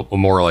 but a little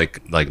more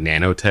like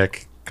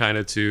nanotech kind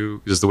of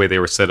too, just the way they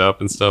were set up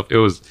and stuff.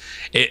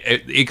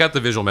 It got the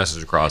visual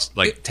message across.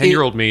 Like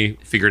 10-year-old me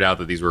figured out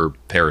that these were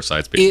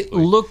parasites, basically.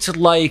 It looked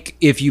like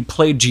if you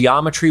played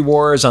Geometry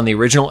Wars on the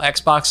original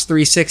Xbox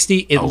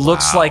 360, it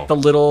looks like the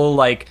little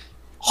like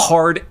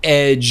hard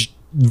edge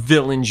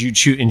villains you'd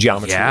shoot in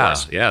Geometry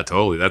Wars. Yeah,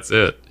 totally. That's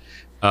it.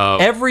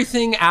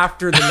 Everything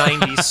after the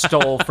 90s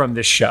stole from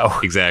this show.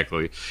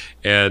 Exactly.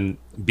 And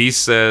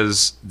Beast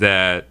says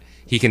that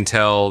he can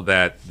tell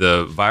that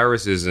the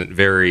virus isn't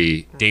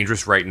very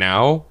dangerous right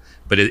now,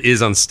 but it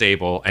is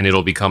unstable, and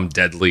it'll become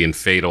deadly and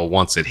fatal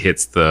once it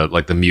hits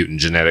the mutant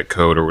genetic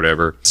code or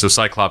whatever. So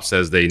Cyclops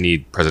says they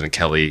need President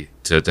Kelly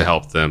to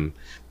help them,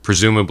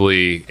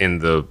 presumably in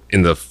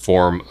the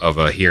form of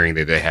a hearing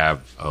that they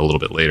have a little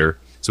bit later.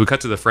 So we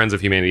cut to the Friends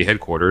of Humanity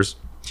headquarters,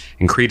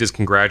 and Creed is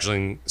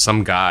congratulating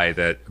some guy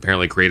that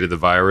apparently created the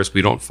virus.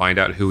 We don't find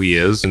out who he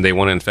is, and they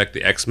want to infect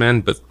the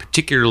X-Men, but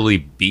particularly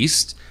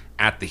Beast,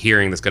 at the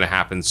hearing that's going to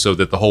happen so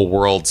that the whole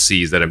world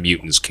sees that a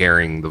mutant is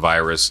carrying the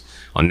virus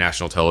on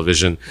national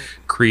television.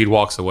 Creed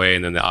walks away,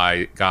 and then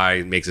the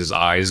guy makes his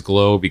eyes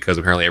glow because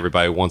apparently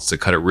everybody wants to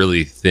cut it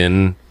really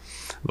thin,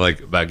 like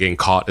about getting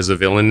caught as a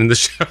villain in the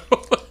show.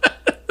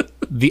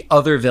 The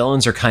other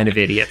villains are kind of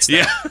idiots, though.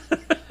 Yeah.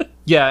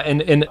 Yeah,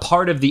 and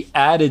part of the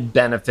added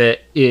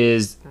benefit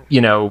is,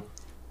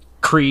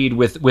 Creed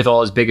with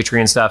all his bigotry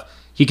and stuff,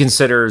 he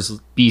considers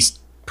Beast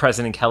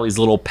President Kelly's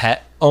little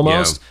pet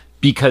almost. Yeah.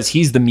 Because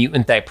he's the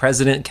mutant that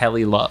President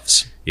Kelly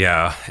loves.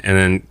 Yeah, and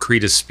then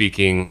Creed is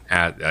speaking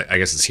at, I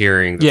guess it's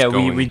hearing that's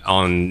going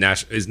on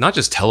national. It's not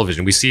just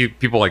television. We see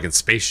people like in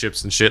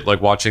spaceships and shit, like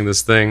watching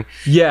this thing.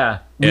 Yeah,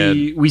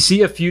 we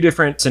see a few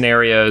different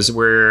scenarios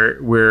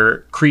where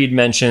Creed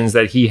mentions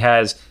that he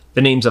has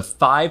the names of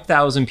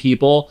 5,000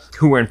 people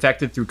who were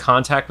infected through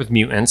contact with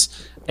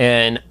mutants.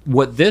 And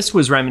what this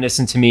was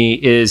reminiscent to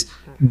me is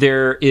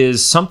there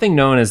is something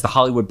known as the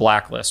Hollywood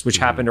Blacklist, which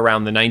happened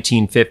around the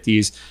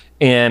 1950s.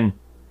 And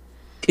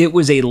it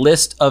was a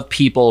list of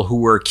people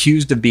who were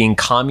accused of being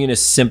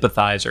communist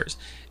sympathizers.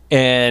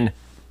 And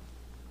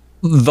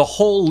the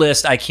whole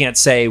list, I can't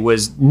say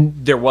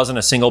there wasn't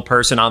a single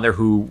person on there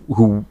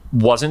who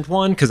wasn't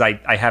one, because I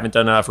haven't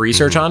done enough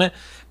research on it.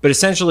 But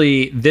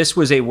essentially, this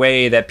was a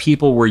way that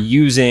people were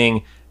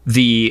using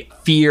the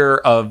fear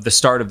of the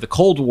start of the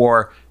Cold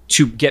War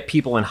to get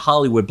people in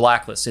Hollywood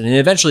blacklist. And it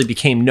eventually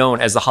became known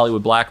as the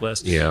Hollywood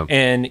Blacklist. Yeah.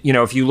 And,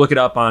 if you look it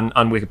up on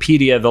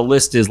Wikipedia, the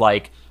list is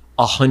like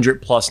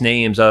 100+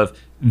 names of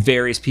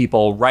various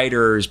people,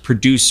 writers,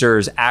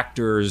 producers,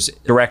 actors,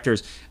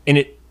 directors,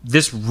 and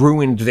this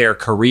ruined their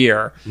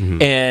career.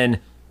 And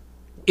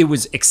it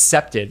was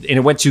accepted, and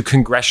it went to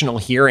congressional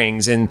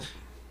hearings, and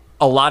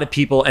a lot of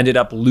people ended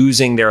up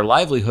losing their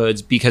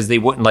livelihoods because they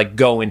wouldn't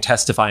go and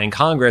testify in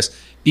Congress.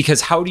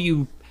 Because how do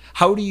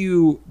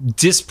you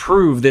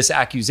disprove this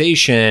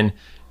accusation?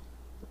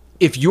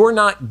 If you're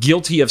not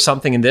guilty of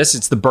something in this,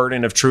 it's the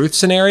burden of truth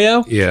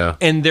scenario. Yeah.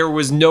 And there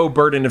was no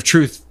burden of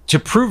truth to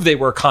prove they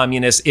were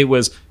communists. It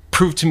was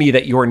prove to me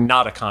that you're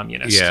not a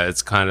communist. Yeah,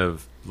 it's kind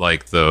of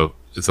like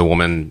if the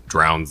woman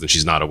drowns and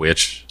she's not a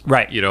witch.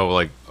 Right.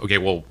 Okay,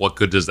 well, what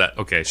good does that?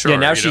 Okay, sure. Yeah,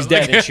 now she's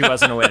dead and she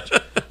wasn't a witch.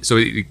 So,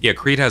 yeah,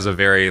 Creed has a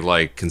very,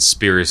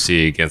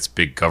 conspiracy against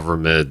big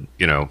government,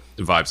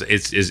 vibes.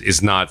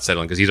 It's not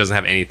settling because he doesn't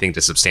have anything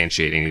to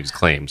substantiate any of his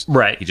claims.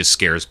 Right. He just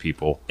scares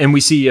people. And we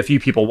see a few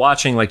people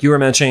watching, like you were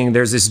mentioning.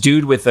 There's this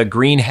dude with a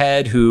green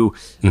head who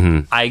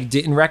I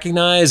didn't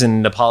recognize,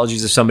 and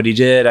apologies if somebody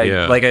did.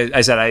 Like I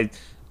said,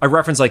 I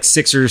reference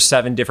 6 or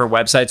 7 different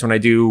websites when I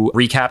do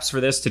recaps for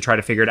this to try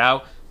to figure it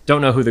out.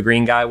 Don't know who the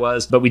green guy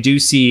was, but we do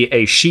see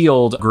a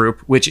S.H.I.E.L.D. group,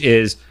 which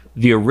is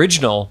the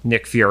original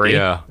Nick Fury,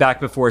 back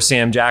before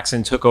Sam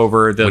Jackson took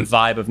over the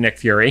vibe of Nick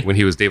Fury. When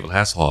he was David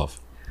Hasselhoff.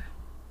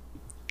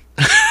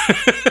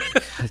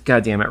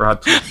 God damn it,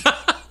 Rod.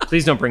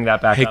 Please don't bring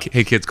that back up.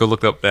 Hey, kids, go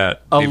look up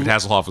that. David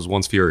Hasselhoff was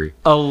once Fury.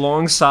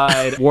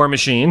 Alongside War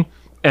Machine.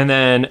 And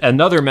then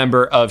another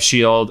member of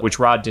S.H.I.E.L.D., which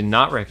Rod did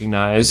not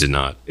recognize. I did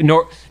not.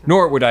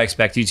 Nor would I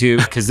expect you to,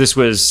 because this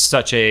was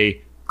such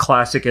a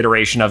classic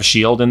iteration of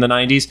S.H.I.E.L.D. in the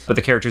 90s. But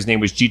the character's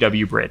name was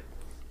G.W. Britt.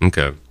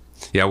 Okay.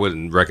 Yeah, I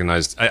wouldn't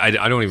recognize... I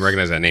don't even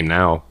recognize that name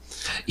now.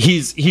 He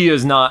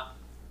is not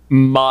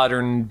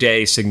modern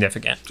day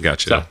significant.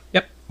 Gotcha. So,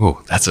 yep.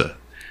 Oh, that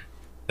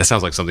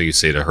sounds like something you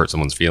say to hurt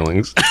someone's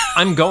feelings.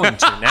 I'm going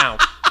to now.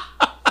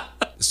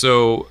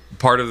 So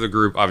part of the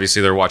group,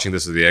 obviously, they're watching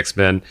this as the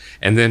X-Men,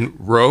 and then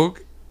Rogue.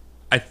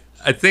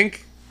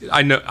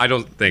 I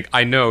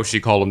know she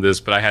called him this,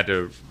 but I had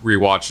to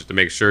rewatch it to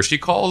make sure. She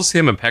calls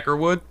him a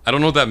peckerwood. I don't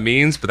know what that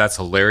means, but that's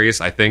hilarious.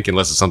 I think,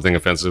 unless it's something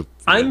offensive.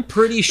 I'm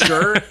pretty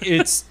sure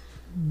it's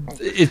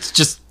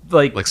just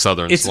like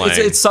Southern slang.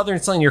 It's Southern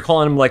slang. You're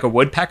calling him like a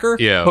woodpecker.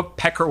 Yeah, but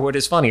peckerwood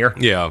is funnier.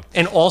 Yeah,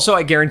 and also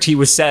I guarantee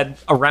was said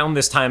around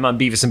this time on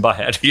Beavis and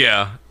Butthead.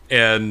 Yeah,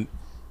 and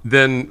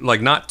then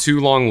not too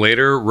long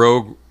later,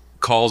 Rogue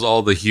calls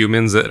all the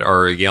humans that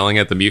are yelling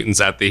at the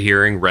mutants at the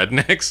hearing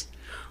rednecks.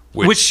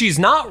 Which she's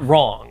not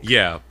wrong.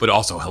 Yeah, but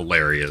also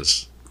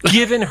hilarious.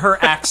 Given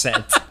her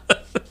accent.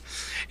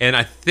 And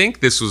I think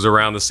this was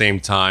around the same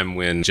time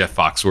when Jeff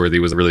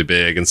Foxworthy was really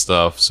big and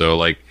stuff. So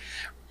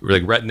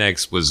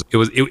rednecks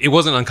it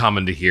wasn't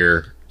uncommon to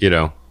hear,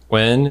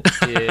 When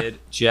did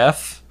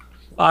Jeff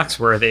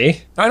Foxworthy...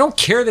 I don't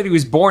care that he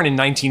was born in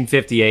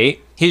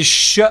 1958. His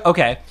show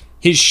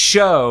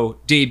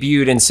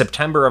debuted in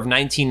September of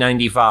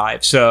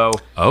 1995. So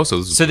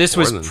this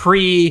was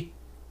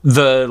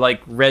the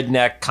like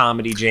redneck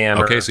comedy jam.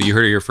 Okay, so you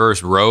heard it here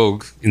first.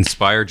 Rogue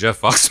inspired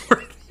Jeff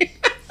Foxworthy.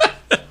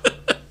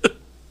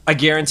 I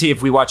guarantee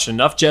if we watched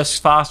enough Jeff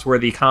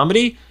Foxworthy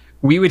comedy,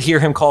 we would hear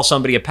him call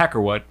somebody a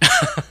peckerwood.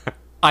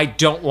 I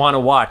don't want to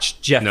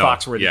watch Jeff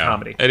Foxworthy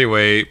comedy.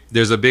 Anyway,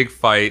 there's a big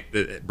fight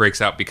that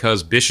breaks out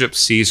because Bishop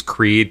sees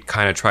Creed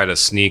kind of try to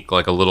sneak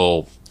like a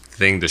little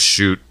thing to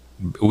shoot.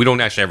 We don't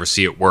actually ever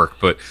see it work,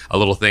 but a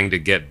little thing to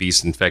get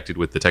Beast infected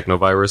with the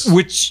technovirus.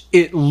 Which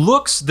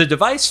the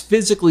device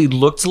physically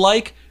looked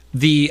like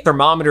the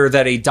thermometer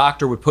that a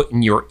doctor would put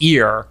in your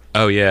ear.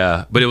 Oh,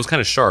 yeah. But it was kind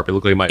of sharp. It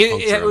looked like it might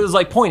puncture it was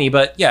like pointy,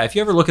 but yeah, if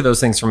you ever look at those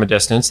things from a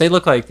distance, they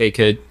look like they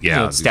could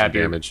stab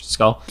your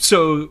skull.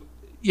 So,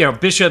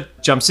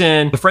 Bishop jumps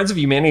in. The Friends of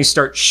Humanity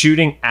start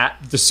shooting at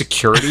the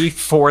security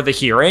for the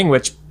hearing,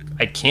 which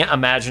I can't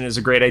imagine is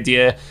a great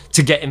idea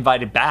to get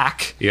invited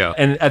back. Yeah.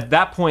 And at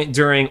that point,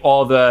 during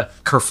all the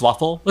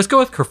kerfluffle, let's go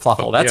with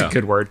kerfluffle. That's a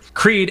good word.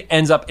 Creed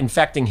ends up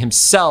infecting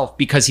himself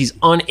because he's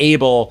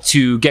unable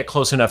to get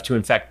close enough to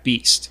infect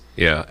Beast.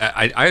 Yeah,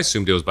 I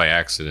assumed it was by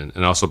accident,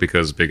 and also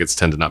because bigots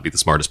tend to not be the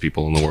smartest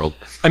people in the world.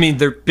 I mean,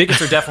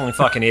 bigots are definitely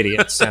fucking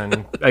idiots,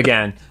 and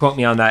again, quote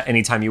me on that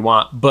anytime you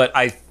want. But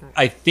I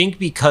think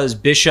because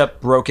Bishop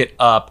broke it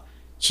up,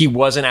 he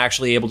wasn't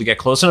actually able to get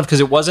close enough because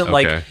it wasn't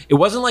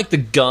like the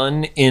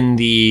gun in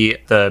the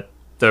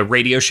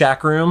Radio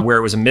Shack room where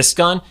it was a mist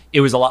gun.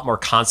 It was a lot more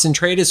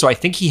concentrated, so I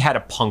think he had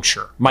a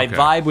puncture. My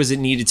vibe was it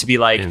needed to be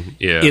like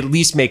at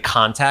least make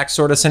contact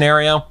sort of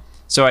scenario.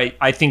 So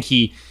I think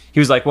he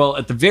was like, well,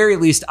 at the very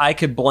least, I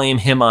could blame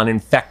him on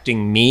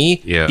infecting me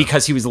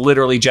because he was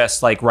literally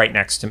just like right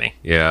next to me.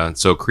 Yeah.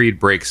 So Creed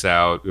breaks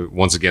out.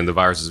 Once again, the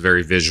virus is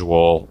very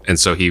visual. And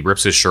so he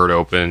rips his shirt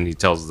open. He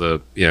tells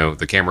the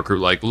camera crew,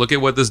 like, look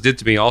at what this did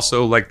to me.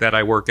 Also, like that,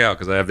 I work out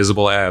because I have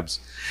visible abs.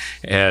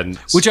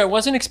 Which I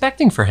wasn't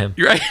expecting for him.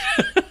 Right.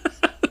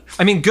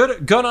 I mean,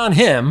 good on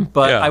him,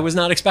 but I was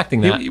not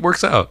expecting that. He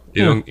works out,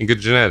 in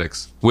good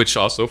genetics, which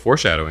also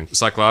foreshadowing.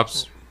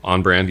 Cyclops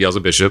on brand yells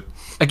at Bishop.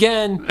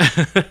 Again,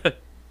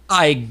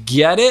 I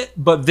get it,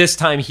 but this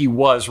time he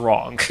was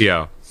wrong.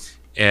 Yeah.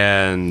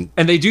 And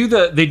they do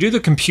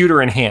the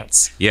computer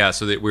enhance. Yeah,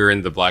 so that we're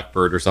in the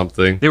Blackbird or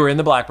something. They were in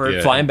the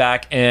Blackbird flying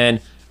back,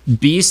 and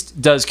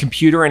Beast does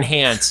computer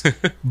enhance.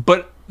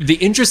 But the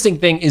interesting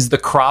thing is the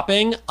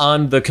cropping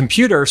on the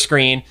computer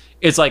screen.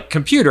 It's like,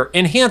 computer,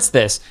 enhance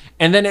this.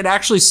 And then it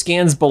actually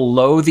scans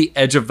below the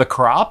edge of the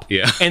crop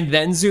and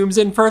then zooms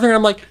in further. And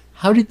I'm like,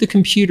 how did the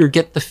computer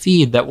get the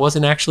feed that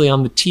wasn't actually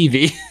on the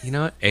TV? You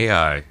know what?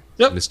 AI.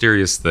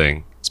 Mysterious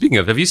thing. Speaking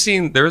of, have you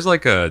seen, there was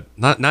like a,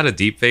 not a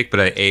deep fake, but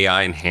an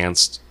AI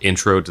enhanced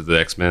intro to the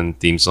X-Men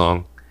theme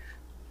song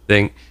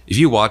thing. If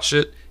you watch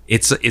it,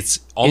 it's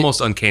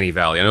almost Uncanny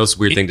Valley. I know it's a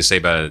weird thing to say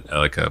about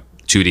like a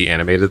 2D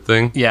animated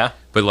thing. Yeah.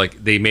 But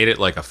like they made it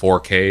like a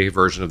 4K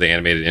version of the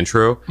animated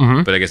intro,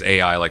 but I guess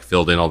AI like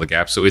filled in all the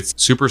gaps. So it's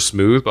super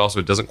smooth, but also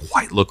it doesn't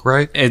quite look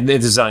right. And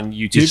it is on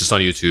YouTube. It's just on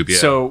YouTube, yeah.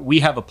 So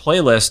we have a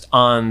playlist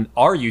on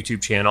our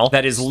YouTube channel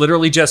that is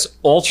literally just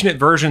alternate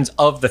versions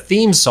of the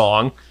theme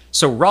song.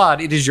 So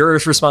Rod, it is your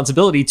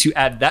responsibility to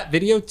add that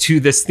video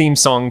to this theme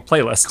song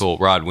playlist. Cool.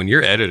 Rod, when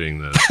you're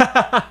editing this,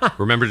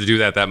 remember to do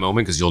that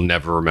moment because you'll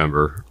never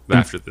remember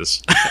after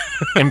this.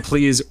 And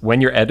please,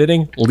 when you're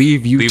editing,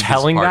 leave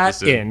telling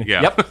that in.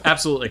 Yeah. Yep,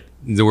 absolutely.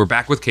 Then we're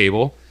back with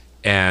Cable,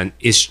 and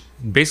it's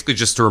basically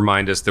just to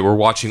remind us that we're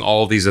watching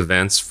all of these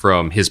events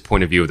from his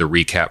point of view of the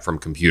recap from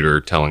computer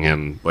telling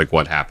him like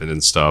what happened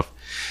and stuff.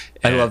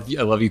 And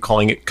I love you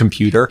calling it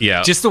computer.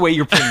 Yeah. Just the way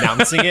you're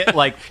pronouncing it.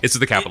 Like it's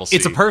the capital C.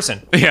 It's a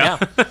person. Yeah.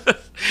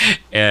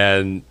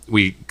 And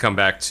we come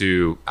back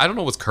to, I don't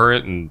know what's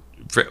current and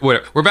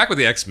whatever. We're back with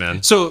the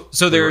X-Men. So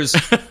there's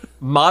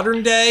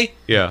modern day,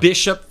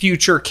 Bishop,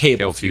 future,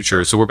 Cable,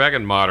 future. So we're back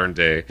in modern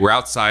day. We're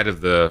outside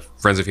of the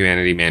Friends of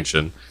Humanity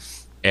mansion.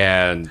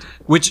 And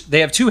which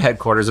they have two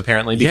headquarters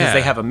apparently because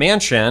they have a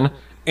mansion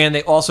and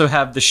they also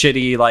have the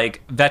shitty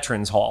like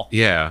veterans hall.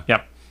 Yeah.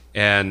 Yep.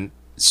 And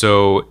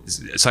so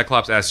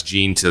Cyclops asks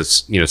Jean to,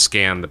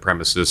 scan the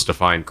premises to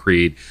find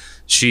Creed.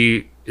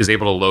 She is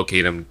able to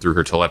locate him through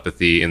her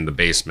telepathy in the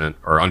basement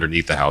or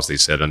underneath the house. They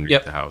said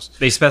underneath the house.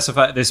 They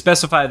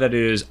specify that it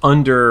is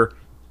under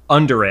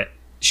it.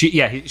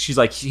 She's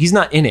like, he's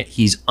not in it.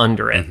 He's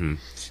under it. Mm-hmm.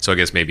 So I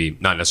guess maybe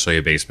not necessarily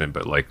a basement,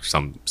 but like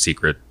some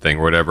secret thing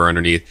or whatever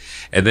underneath.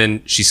 And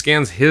then she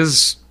scans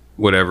his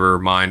whatever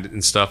mind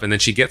and stuff. And then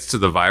she gets to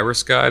the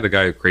virus guy, the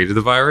guy who created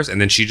the virus. And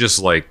then she just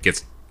like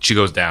she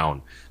goes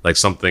down. Like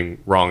something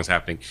wrong is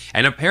happening.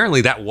 And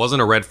apparently that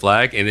wasn't a red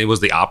flag and it was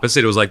the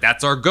opposite. It was like,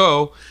 that's our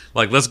go.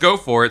 Like, let's go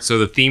for it. So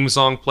the theme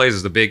song plays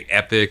as the big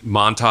epic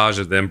montage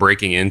of them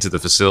breaking into the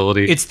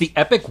facility. It's the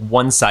epic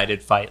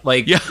one-sided fight.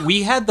 Like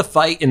we had the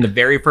fight in the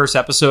very first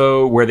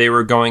episode where they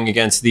were going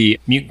against the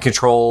mutant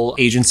control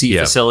agency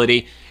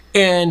facility.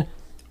 And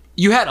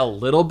you had a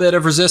little bit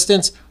of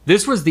resistance.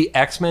 This was the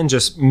X-Men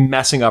just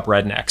messing up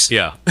rednecks.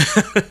 Yeah.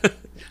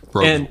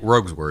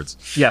 Rogue's words.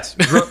 Yes.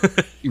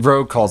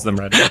 Rogue calls them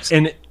rednecks.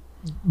 And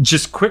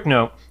just quick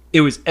note,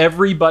 It was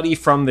everybody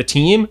from the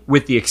team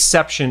with the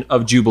exception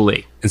of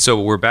Jubilee. And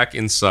so we're back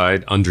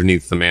inside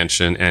underneath the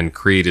mansion, and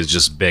Creed is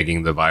just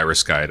begging the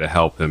virus guy to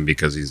help him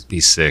because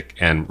he's sick.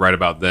 And right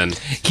about then,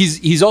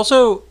 he's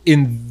also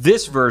in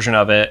this version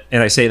of it,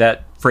 and I say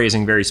that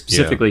phrasing very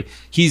specifically,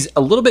 he's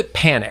a little bit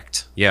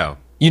panicked. Yeah.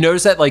 You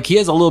notice that, like, he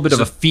has a little bit of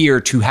a fear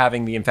to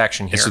having the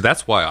infection here. So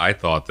that's why I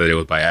thought that it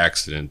was by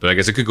accident, but I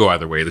guess it could go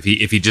either way.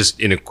 If he just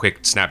in a quick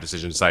snap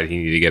decision decided he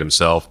needed to get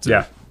himself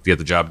to get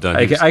the job done.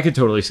 I could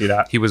totally see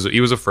that. He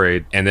was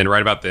afraid, and then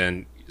right about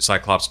then,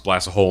 Cyclops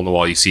blasts a hole in the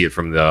wall. You see it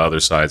from the other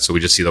side, so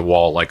we just see the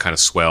wall like kind of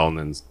swell, and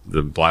then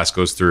the blast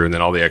goes through, and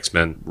then all the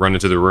X-Men run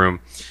into the room.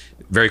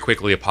 Very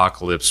quickly,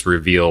 Apocalypse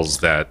reveals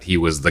that he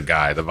was the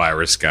guy, the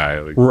virus guy.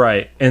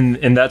 Right,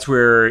 and that's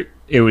where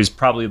it was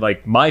probably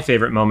like my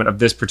favorite moment of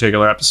this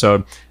particular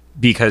episode,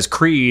 because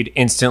Creed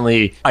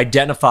instantly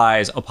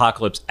identifies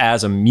Apocalypse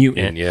as a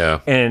mutant.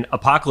 And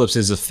Apocalypse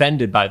is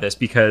offended by this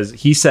because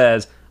he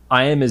says,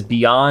 I am as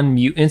beyond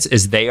mutants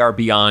as they are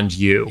beyond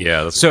you.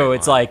 Yeah. That's so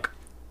it's like,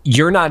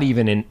 you're not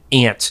even an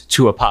ant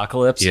to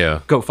Apocalypse.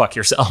 Yeah. Go fuck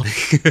yourself.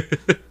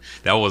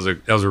 That was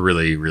a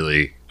really,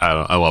 really,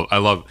 I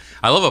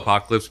love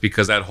Apocalypse,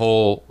 because that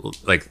whole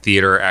like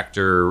theater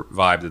actor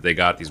vibe that they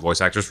got these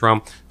voice actors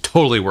from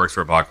totally works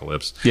for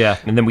Apocalypse. Yeah.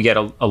 And then we get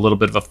a little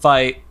bit of a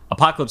fight.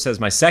 Apocalypse has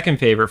my second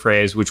favorite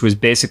phrase, which was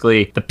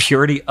basically the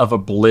purity of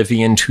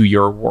oblivion to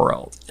your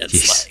world.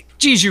 It's like,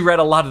 geez, you read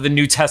a lot of the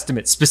New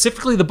Testament,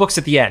 specifically the books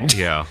at the end.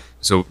 Yeah.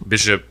 So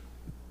Bishop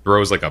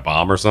throws like a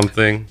bomb or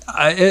something.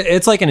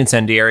 It's like an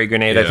incendiary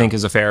grenade, I think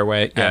is a fair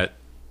way. Yeah.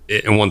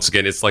 And once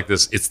again, it's like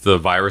this, it's the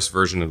virus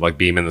version of like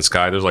Beam in the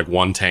Sky. There's like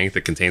one tank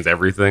that contains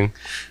everything.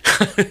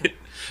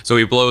 So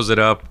he blows it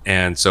up,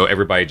 and so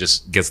everybody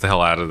just gets the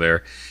hell out of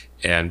there.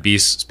 And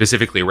Beast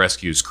specifically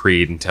rescues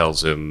Creed and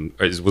tells him,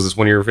 was this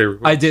one of your favorite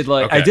quotes?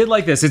 I did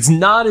like this. It's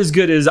not as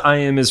good as I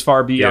am as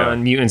far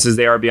beyond mutants as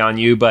they are beyond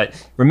you, but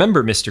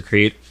remember, Mr.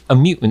 Creed, a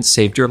mutant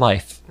saved your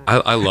life.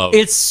 I love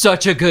it's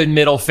such a good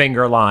middle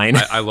finger line.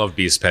 I love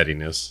Beast's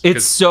pettiness.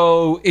 It's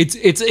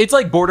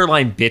like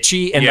borderline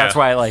bitchy, and that's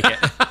why I like it.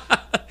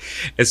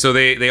 And so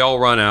they all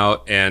run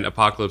out, and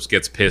Apocalypse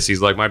gets pissed.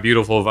 He's like, my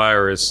beautiful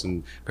virus.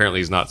 And apparently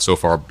he's not so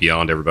far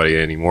beyond everybody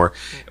anymore.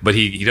 But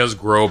he does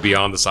grow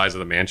beyond the size of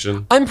the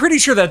mansion. I'm pretty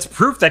sure that's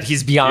proof that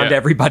he's beyond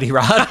everybody,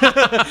 Rod.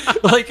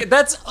 Like,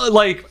 that's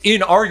like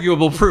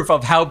inarguable proof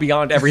of how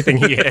beyond everything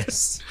he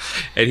is.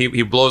 And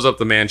he blows up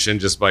the mansion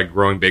just by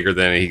growing bigger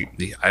than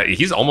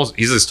he's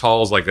as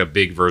tall as like a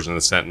big version of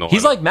the Sentinel.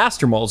 He's like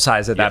Master Mold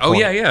size at that point.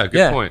 Oh, yeah.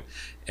 Good point.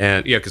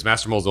 And because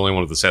Master Mold's the only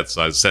one with the set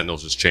size.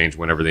 Sentinels just change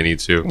whenever they need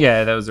to.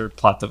 Yeah, those are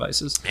plot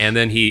devices. And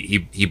then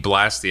he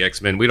blasts the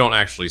X-Men. We don't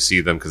actually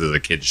see them because it's a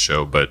kid's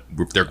show, but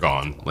they're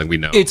gone. Like, we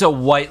know. It's a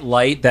white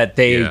light that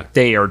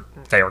they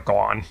are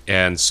gone.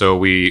 And so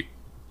we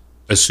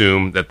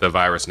assume that the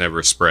virus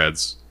never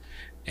spreads.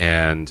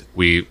 And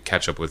we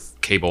catch up with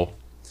Cable,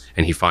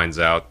 and he finds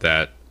out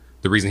that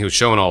the reason he was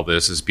showing all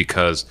this is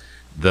because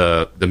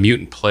the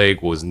mutant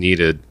plague was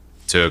needed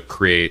to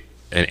create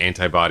an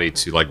antibody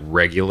to like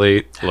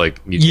regulate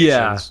like mutations.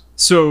 Yeah.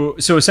 So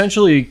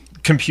essentially,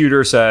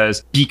 computer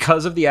says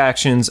because of the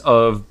actions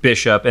of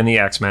Bishop and the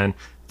X-Men,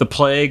 the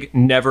plague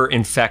never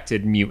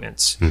infected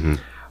mutants. Mm-hmm.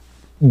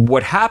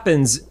 What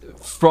happens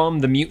from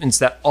the mutants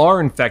that are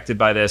infected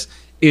by this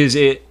is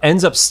it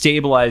ends up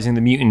stabilizing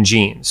the mutant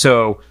gene.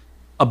 So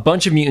a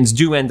bunch of mutants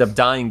do end up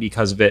dying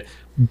because of it,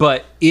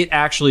 but it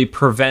actually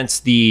prevents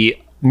the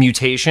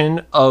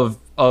mutation of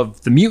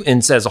the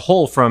mutants as a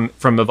whole from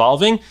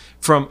evolving,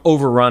 from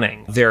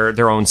overrunning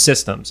their own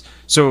systems.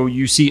 So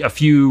you see a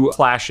few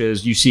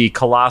flashes. You see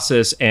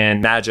Colossus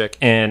and Magic,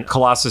 and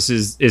Colossus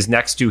is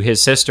next to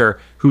his sister,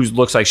 who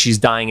looks like she's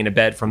dying in a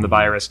bed from the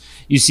virus.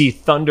 You see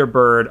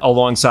Thunderbird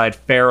alongside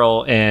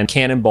Feral and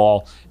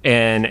Cannonball,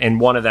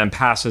 and one of them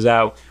passes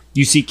out.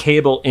 You see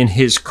Cable in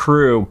his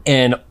crew,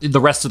 and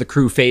the rest of the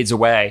crew fades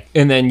away.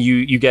 And then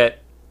you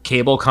get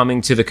Cable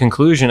coming to the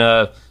conclusion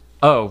of,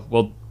 oh,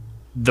 well,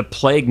 the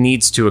plague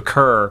needs to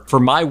occur. For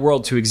my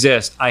world to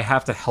exist, I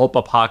have to help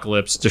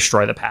Apocalypse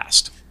destroy the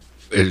past.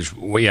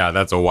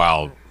 That's a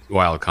wild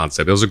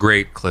concept. It was a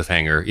great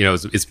cliffhanger. You know,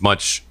 it's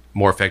much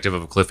more effective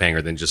of a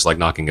cliffhanger than just like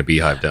knocking a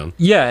beehive down.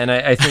 Yeah, and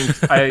I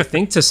think I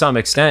think to some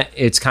extent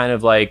it's kind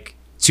of like,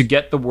 to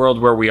get the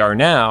world where we are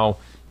now,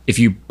 if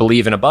you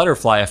believe in a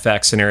butterfly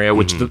effect scenario,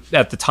 which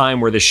at the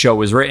time where this show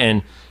was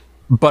written,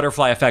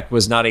 butterfly effect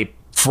was not a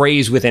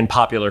phrase within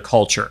popular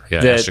culture.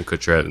 Yeah, Ashton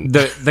Kutcher.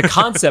 The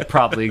concept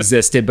probably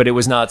existed, but it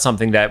was not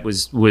something that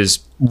was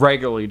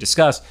regularly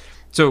discussed.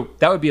 So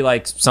that would be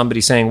like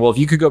somebody saying, well, if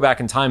you could go back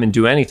in time and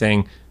do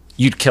anything,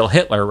 you'd kill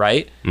Hitler,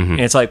 right? Mm-hmm.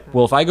 And it's like,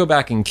 well, if I go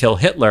back and kill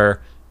Hitler,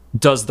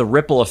 does the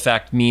ripple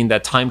effect mean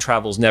that time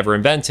travel is never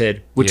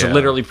invented, which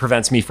literally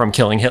prevents me from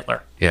killing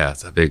Hitler? Yeah,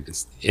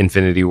 it's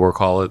Infinity War,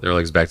 call it. They're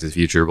like, it's Back to the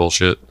Future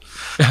bullshit.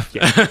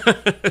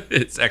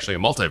 It's actually a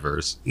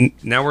multiverse.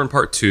 Now we're in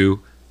part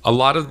 2. A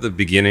lot of the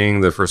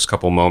beginning, the first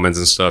couple moments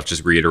and stuff,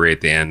 just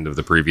reiterate the end of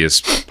the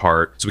previous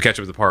part. So we catch up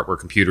with the part where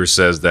Computer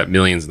says that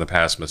millions in the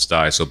past must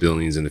die so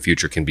billions in the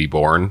future can be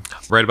born.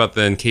 Right about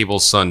then,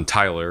 Cable's son,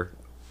 Tyler,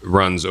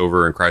 runs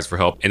over and cries for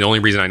help. And the only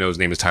reason I know his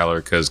name is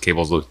Tyler because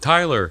Cable's like,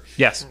 Tyler.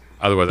 Yes.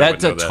 Otherwise,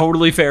 that's a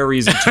totally fair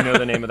reason to know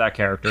the name of that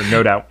character,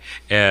 no doubt.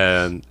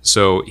 And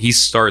so he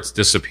starts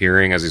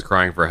disappearing as he's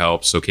crying for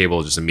help. So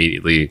Cable just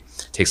immediately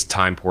takes the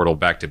time portal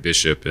back to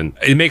Bishop. And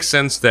it makes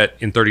sense that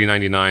in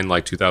 3099,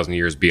 like 2,000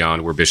 years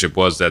beyond where Bishop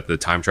was, that the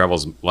time travel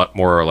is a lot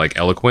more like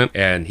eloquent.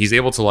 And he's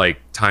able to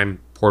like time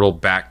portal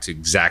back to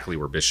exactly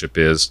where Bishop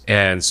is.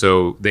 And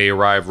so they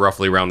arrive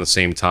roughly around the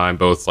same time,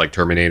 both like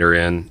Terminator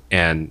in,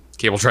 and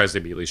Cable tries to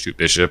immediately shoot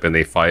Bishop and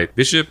they fight.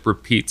 Bishop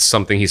repeats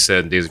something he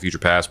said in Days of Future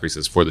Past where he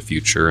says for the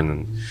future and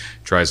then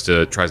tries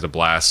to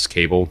blast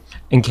Cable.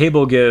 And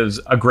Cable gives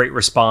a great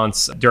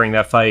response during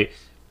that fight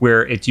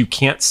where it's you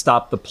can't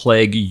stop the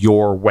plague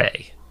your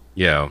way.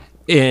 Yeah.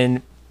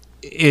 And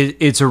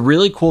it's a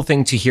really cool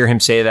thing to hear him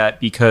say that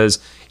because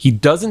he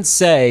doesn't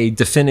say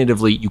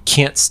definitively you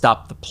can't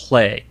stop the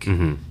plague.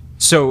 Mm-hmm.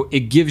 So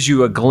it gives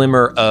you a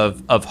glimmer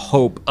of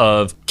hope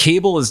of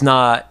Cable is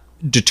not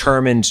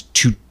determined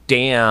to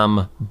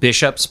damn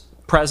Bishop's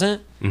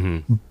present,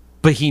 mm-hmm.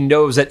 but he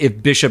knows that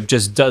if Bishop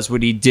just does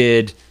what he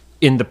did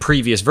in the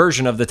previous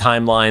version of the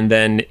timeline,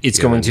 then it's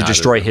going to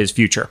destroy his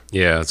future.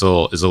 Yeah, it's a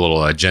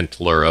little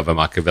gentler of a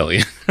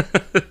Machiavellian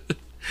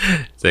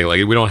thing.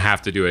 Like we don't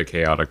have to do it a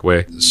chaotic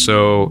way.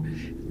 So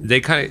they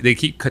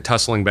keep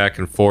tussling back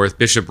and forth.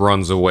 Bishop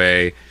runs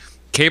away.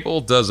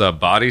 Cable does a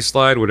body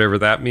slide, whatever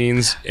that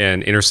means,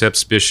 and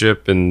intercepts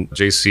Bishop and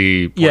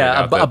JC.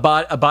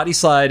 A body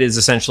slide is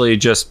essentially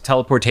just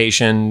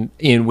teleportation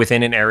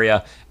within an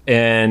area,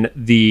 and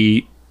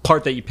the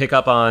part that you pick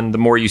up on the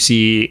more you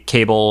see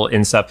Cable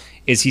and stuff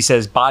is he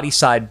says body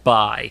side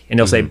by, and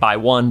he'll say by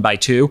one, by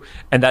two,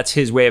 and that's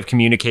his way of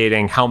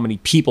communicating how many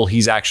people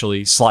he's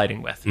actually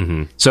sliding with.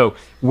 Mm-hmm. So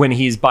when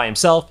he's by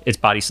himself, it's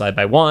body slide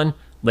by one.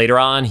 Later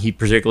on, he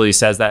particularly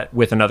says that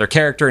with another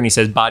character, and he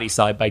says body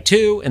slide by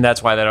two, and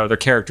that's why that other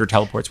character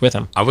teleports with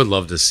him. I would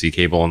love to see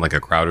Cable in like a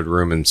crowded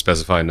room and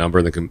specify a number,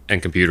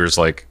 and Computer's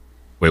like,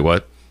 wait,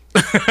 what?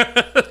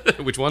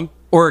 Which one?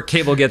 Or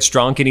Cable gets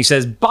drunk and he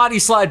says body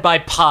slide by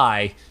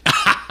pi,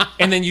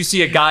 and then you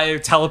see a guy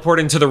teleport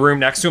into the room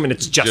next to him, and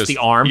it's just the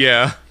arm.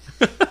 Yeah,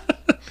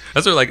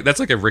 that's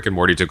like if Rick and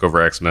Morty took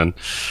over X-Men.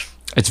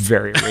 It's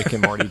very Rick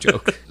and Morty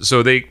joke.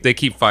 So they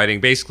keep fighting.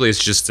 Basically,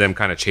 it's just them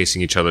kind of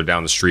chasing each other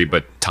down the street,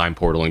 but time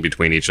portaling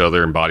between each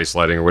other and body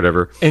sliding or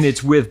whatever. And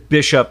it's with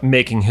Bishop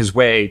making his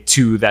way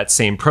to that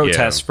same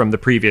protest from the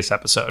previous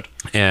episode.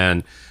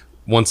 And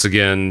once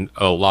again,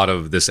 a lot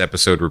of this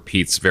episode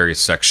repeats various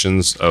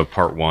sections of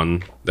part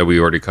one that we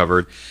already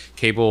covered.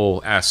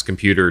 Cable asks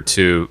Computer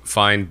to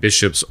find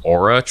Bishop's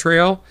aura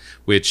trail,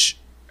 which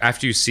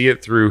after you see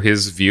it through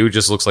his view,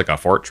 just looks like a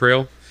fart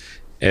trail.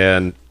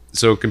 And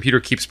so Computer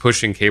keeps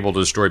pushing Cable to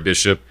destroy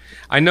Bishop.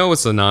 I know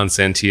it's a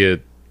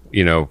non-sentient,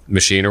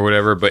 machine or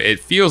whatever, but it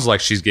feels like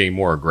she's getting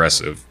more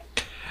aggressive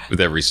with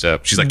every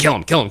step. She's like, kill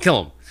him, kill him,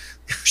 kill him.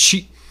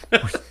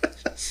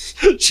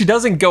 She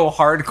doesn't go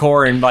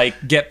hardcore and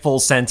like get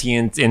full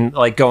sentient and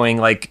like going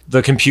like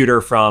the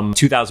Computer from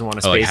 2001: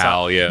 A Space like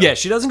Hal, Odyssey. Yeah,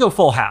 she doesn't go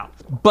full Hal.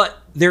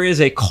 But there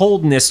is a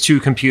coldness to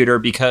Computer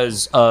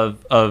because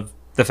of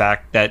the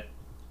fact that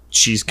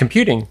she's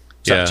computing.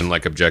 Yeah, and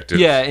like objective.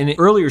 Yeah, in an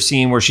earlier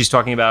scene where she's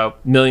talking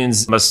about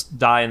millions must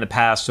die in the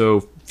past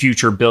so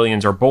future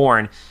billions are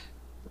born,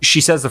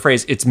 she says the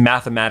phrase, it's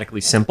mathematically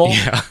simple.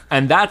 Yeah.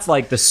 And that's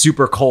like the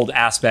super cold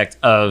aspect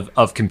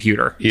of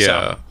Computer. Yeah.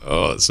 So.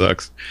 Oh, it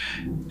sucks.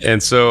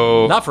 And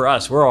so... Not for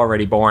us. We're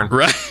already born.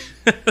 Right.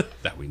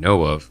 That we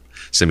know of.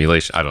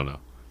 Simulation. I don't know.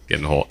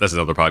 Getting a whole... That's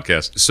another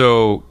podcast.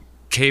 So...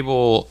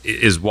 Cable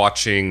is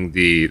watching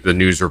the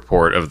news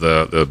report of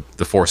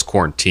the forced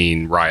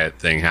quarantine riot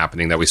thing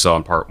happening that we saw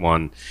in part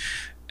one,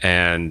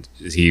 and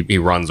he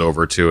runs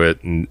over to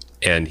it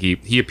and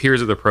he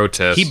appears at the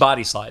protest. He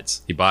body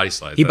slides. He body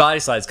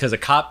slides because a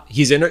cop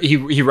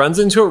he runs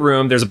into a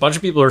room. There's a bunch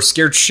of people who are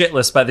scared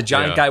shitless by the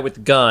giant guy with the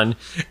gun,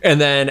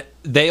 and then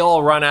they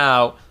all run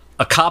out.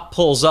 A cop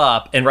pulls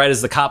up, and right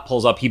as the cop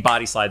pulls up, he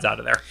body slides out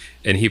of there.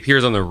 And he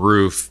appears on the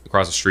roof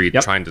across the street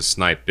trying to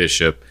snipe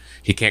Bishop.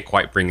 He can't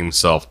quite bring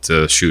himself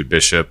to shoot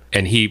Bishop,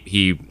 and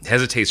he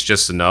hesitates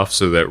just enough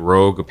so that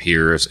Rogue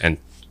appears and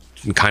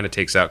kind of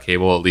takes out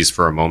Cable, at least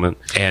for a moment.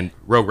 And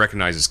Rogue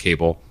recognizes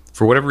Cable.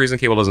 For whatever reason,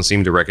 Cable doesn't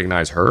seem to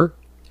recognize her.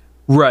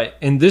 Right,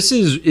 and this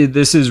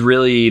is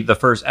really the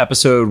first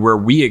episode where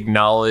we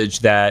acknowledge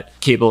that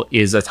Cable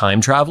is a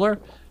time traveler.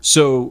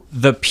 So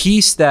the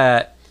piece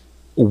that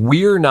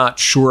we're not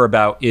sure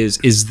about is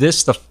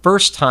this the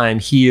first time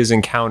he has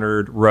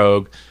encountered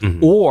Rogue,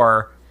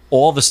 or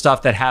all the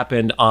stuff that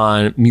happened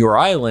on Muir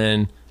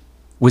Island,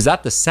 was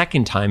that the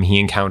second time he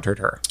encountered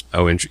her?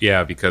 Oh,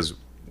 yeah, because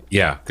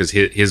Yeah, because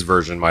his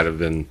version might have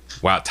been,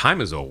 wow, time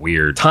is a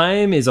weird.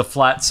 Time is a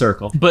flat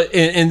circle. But,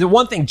 and the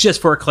one thing,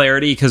 just for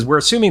clarity, because we're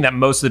assuming that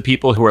most of the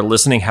people who are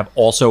listening have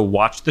also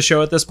watched the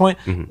show at this point,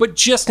 but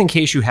just in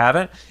case you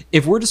haven't,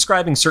 if we're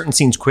describing certain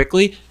scenes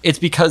quickly, it's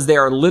because they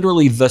are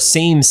literally the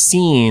same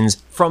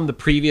scenes from the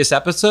previous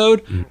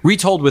episode,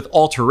 retold with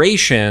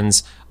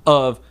alterations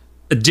of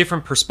a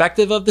different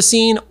perspective of the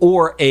scene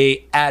or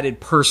a added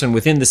person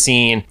within the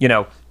scene, you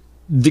know,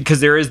 because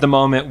there is the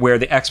moment where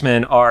the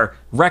X-Men are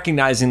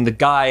recognizing the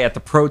guy at the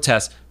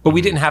protest, but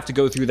we didn't have to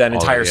go through that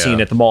entire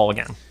scene at the mall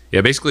again.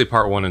 Yeah, basically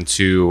part 1 and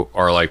 2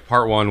 are like,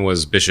 part 1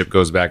 was Bishop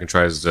goes back and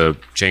tries to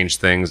change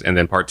things, and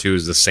then part 2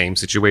 is the same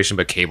situation,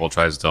 but Cable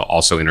tries to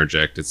also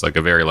interject. It's like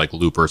a very like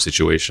Looper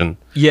situation.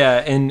 Yeah,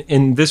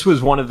 and this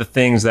was one of the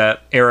things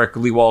that Eric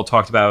Lewald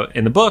talked about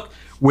in the book,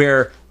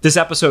 where this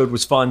episode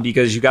was fun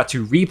because you got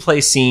to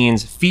replay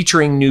scenes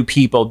featuring new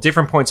people,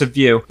 different points of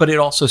view, but it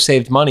also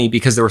saved money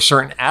because there were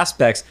certain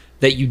aspects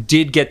that you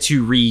did get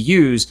to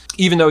reuse.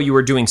 Even though you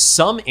were doing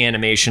some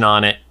animation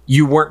on it,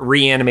 you weren't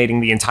reanimating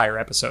the entire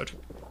episode.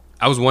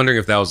 I was wondering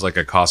if that was like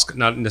a cost,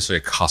 not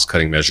necessarily a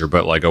cost-cutting measure,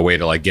 but like a way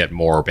to like get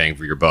more bang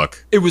for your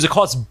buck. It was a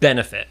cost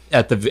benefit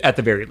at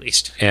the very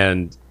least.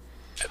 And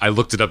I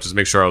looked it up just to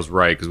make sure I was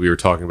right, because we were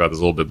talking about this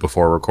a little bit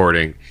before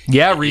recording.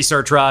 Yeah,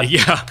 research, Rod.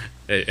 Yeah.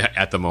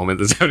 At the moment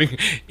that's happening,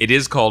 it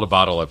is called a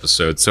bottle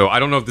episode. So I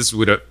don't know if this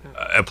would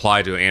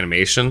apply to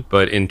animation,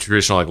 but in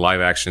traditional like live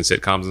action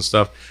sitcoms and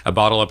stuff, a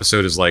bottle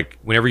episode is like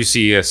whenever you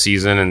see a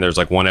season and there's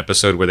like one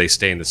episode where they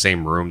stay in the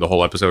same room the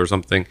whole episode or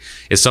something,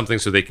 it's something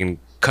so they can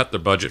cut the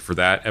budget for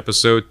that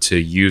episode to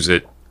use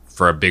it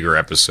for a bigger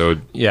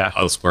episode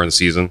elsewhere in the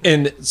season.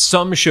 And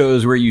some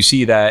shows where you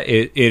see that,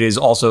 it is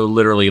also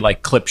literally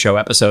like clip show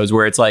episodes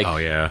where it's like,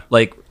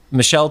 like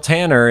Michelle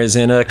Tanner is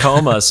in a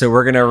coma, so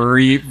we're going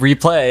to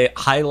replay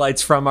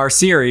highlights from our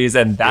series,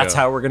 and that's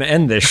how we're going to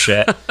end this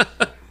shit.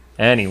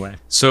 Anyway.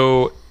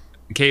 So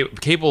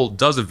Cable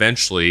does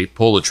eventually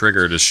pull the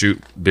trigger to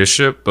shoot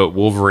Bishop, but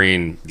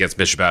Wolverine gets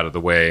Bishop out of the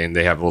way, and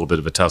they have a little bit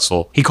of a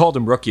tussle. He called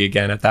him Rookie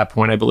again at that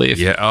point, I believe.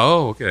 Yeah.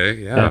 Oh, okay.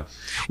 Yeah.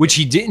 Which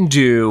he didn't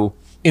do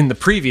in the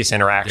previous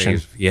interaction.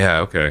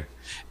 Yeah, okay.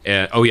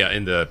 And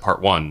in the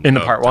part 1. In the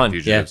part 1,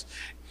 Fugitives.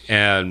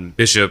 And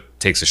Bishop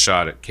takes a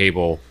shot at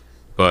Cable,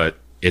 but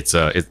it's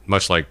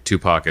much like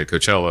Tupac at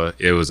Coachella.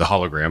 It was a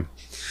hologram.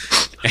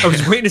 I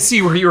was waiting to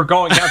see where you were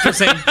going after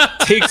saying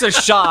takes a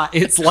shot.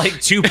 It's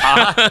like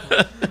Tupac.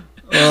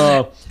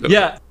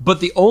 Yeah, but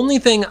the only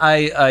thing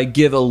I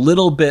give a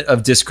little bit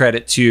of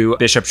discredit to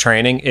Bishop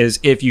training is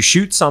if you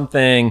shoot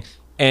something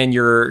and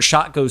your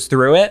shot goes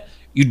through it,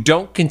 you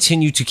don't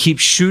continue to keep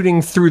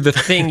shooting through the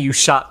thing you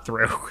shot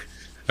through.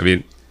 I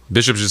mean,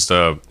 Bishop's just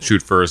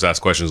shoot first,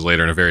 ask questions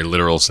later in a very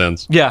literal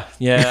sense. Yeah,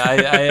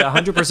 I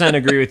 100%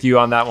 agree with you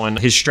on that one.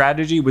 His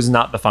strategy was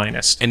not the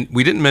finest. And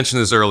we didn't mention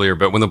this earlier,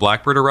 but when the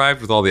Blackbird arrived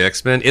with all the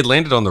X-Men, it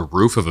landed on the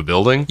roof of a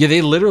building. Yeah,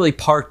 they literally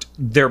parked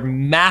their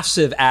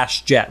massive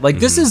ass jet. Like,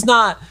 this is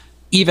not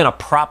even a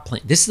prop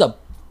plane. This is a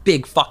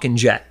big fucking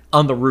jet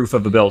on the roof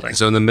of a building.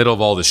 So in the middle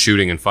of all the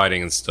shooting and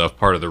fighting and stuff,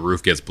 part of the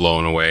roof gets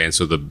blown away, and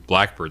so the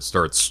Blackbird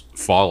starts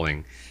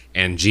falling.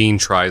 And Jean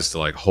tries to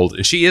like hold,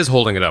 and she is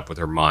holding it up with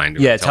her mind.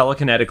 Yeah,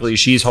 telekinetically,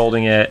 she's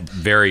holding it.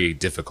 Very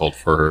difficult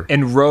for her.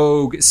 And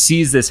Rogue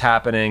sees this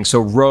happening,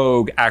 so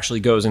Rogue actually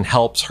goes and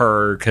helps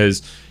her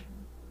because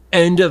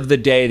end of the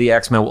day, the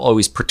X-Men will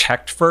always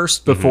protect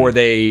first before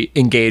they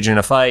engage in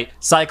a fight.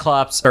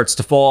 Cyclops starts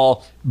to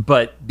fall,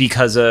 but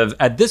because of,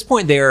 at this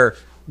point, they're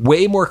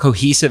way more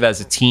cohesive as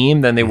a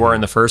team than they were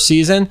in the first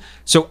season.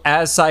 So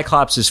as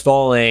Cyclops is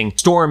falling,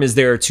 Storm is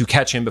there to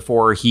catch him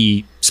before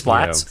he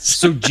splats. Yeah.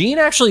 So Jean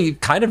actually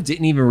kind of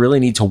didn't even really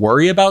need to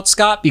worry about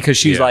Scott because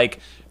she's like,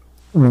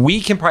 we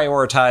can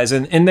prioritize.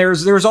 And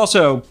there's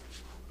also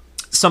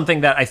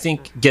something that I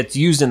think gets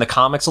used in the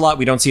comics a lot.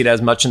 We don't see it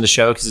as much in the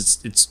show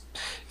because it's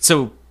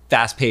so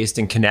fast-paced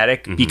and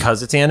kinetic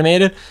because it's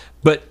animated.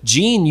 But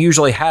Jean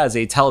usually has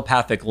a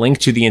telepathic link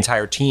to the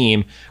entire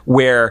team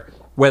where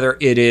whether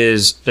it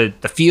is the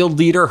field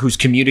leader who's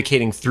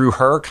communicating through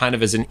her kind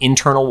of as an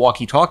internal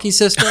walkie-talkie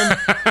system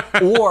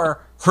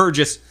or her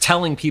just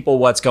telling people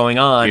what's going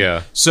on.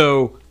 Yeah.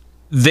 So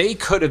they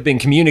could have been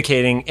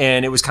communicating,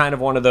 and it was kind of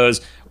one of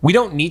those, we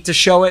don't need to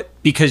show it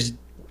because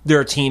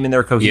they're a team and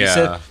they're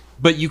cohesive,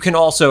 but you can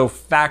also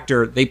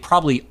factor they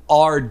probably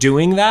are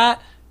doing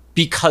that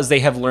because they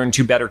have learned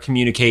to better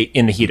communicate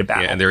in the heat of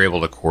battle. Yeah, and they're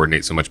able to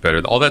coordinate so much better.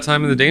 All that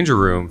time in the danger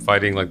room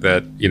fighting like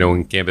that, you know,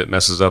 when Gambit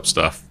messes up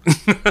stuff.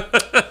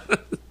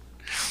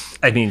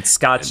 I mean,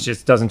 Scott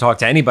just doesn't talk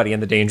to anybody in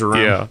the danger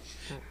room. Yeah.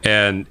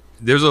 And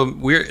there's a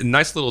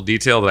nice little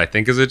detail that I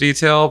think is a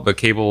detail, but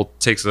Cable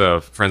takes a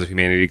Friends of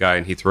Humanity guy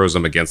and he throws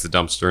him against the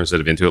dumpster instead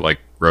of into it like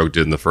Rogue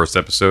did in the first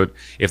episode.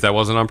 If that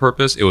wasn't on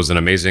purpose, it was an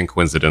amazing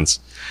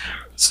coincidence.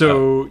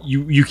 So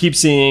you keep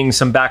seeing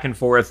some back and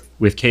forth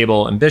with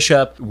Cable and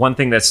Bishop. One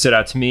thing that stood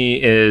out to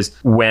me is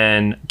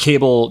when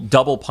Cable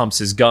double pumps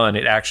his gun,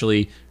 it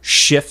actually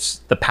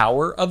shifts the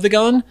power of the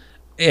gun.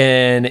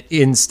 And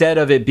instead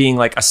of it being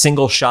like a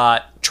single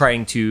shot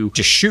trying to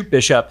just shoot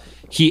Bishop.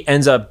 He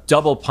ends up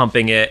double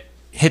pumping it,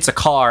 hits a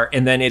car,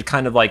 and then it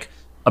kind of like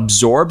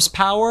absorbs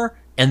power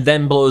and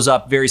then blows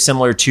up, very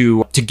similar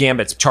to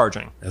Gambit's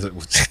charging.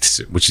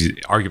 Which is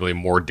arguably a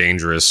more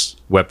dangerous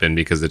weapon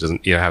because it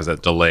doesn't, has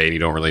that delay and you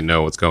don't really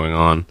know what's going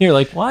on. You're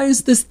like, why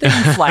is this thing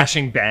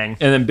flashing bang?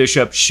 And then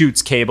Bishop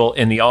shoots Cable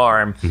in the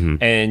arm,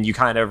 and you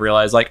kind of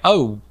realize like,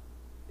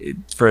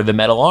 for the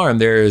metal arm,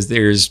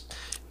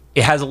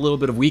 it has a little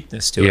bit of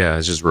weakness to it. Yeah,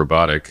 it's just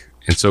robotic.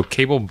 And so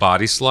Cable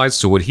body slides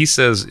to what he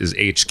says is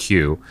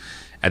HQ.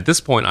 At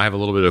this point, I have a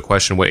little bit of a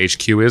question what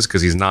HQ is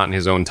because he's not in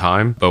his own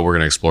time, but we're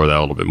going to explore that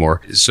a little bit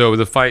more. So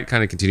the fight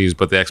kind of continues,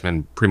 but the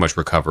X-Men pretty much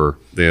recover.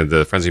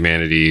 The Friends of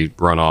Humanity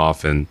run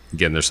off and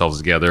getting themselves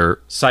together.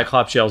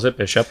 Cyclops yells at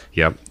Bishop.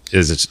 Yep.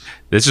 It's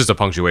just a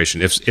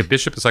punctuation. If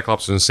Bishop and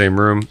Cyclops are in the same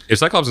room, if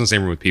Cyclops is in the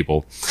same room with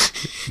people,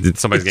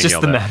 somebody's getting yelled at. It's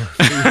just the matter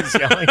of who he's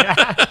yelling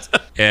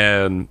at.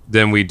 And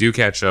then we do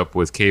catch up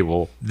with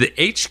Cable. The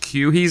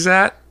HQ he's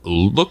at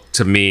looked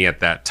to me at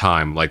that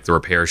time like the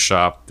repair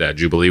shop that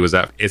Jubilee was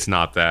at. It's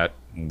not that.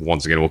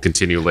 Once again, we'll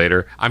continue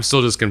later. I'm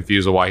still just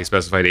confused with why he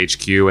specified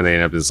HQ and they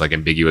end up in this like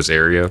ambiguous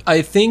area.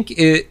 I think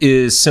it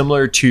is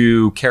similar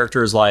to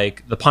characters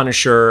like the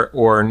Punisher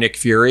or Nick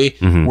Fury,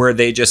 where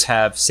they just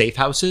have safe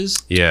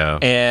houses. Yeah.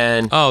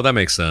 And that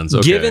makes sense.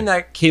 Okay. Given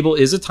that Cable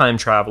is a time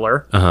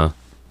traveler,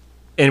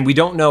 and we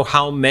don't know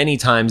how many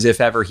times, if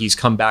ever, he's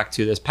come back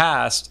to this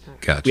past,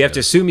 gotcha. We have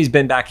to assume he's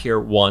been back here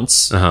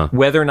once,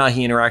 whether or not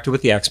he interacted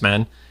with the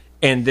X-Men.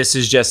 And this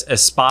is just a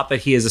spot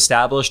that he has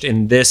established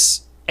in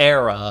this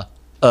era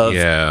of,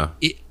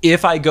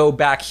 if I go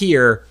back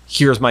here,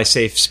 here's my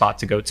safe spot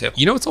to go to.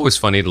 It's always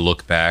funny to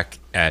look back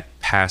at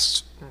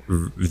past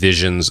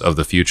visions of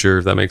the future,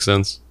 if that makes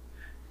sense.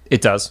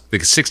 It does. The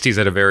 60s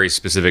had a very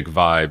specific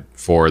vibe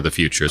for the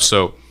future.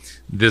 So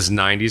this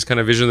 90s kind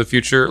of vision of the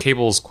future,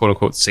 Cable's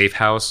quote-unquote safe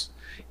house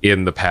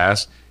in the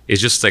past is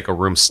just like a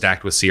room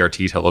stacked with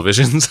CRT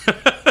televisions.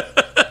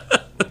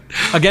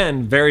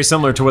 Again, very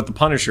similar to what the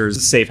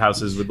Punisher's safe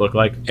houses would look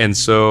like. And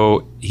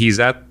so he's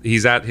at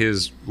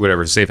his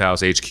safe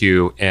house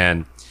HQ,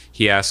 and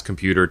he asks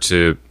Computer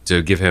to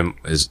give him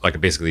his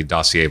basically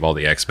dossier of all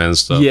the X-Men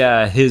stuff.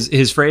 Yeah,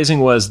 his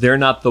phrasing was, "They're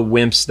not the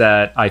wimps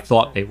that I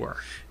thought they were."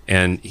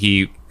 And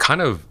he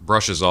kind of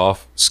brushes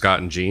off Scott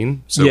and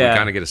Jean, so we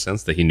kind of get a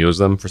sense that he knows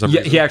them for some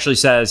reason. He actually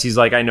says, he's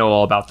like, "I know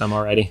all about them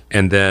already."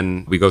 And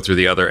then we go through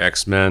the other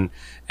X-Men,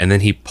 and then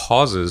he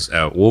pauses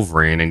at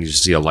Wolverine, and you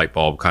just see a light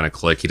bulb kind of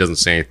click. He doesn't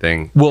say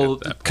anything. Well,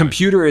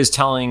 Computer is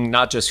telling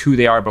not just who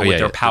they are, but what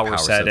their power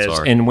set is.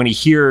 And when he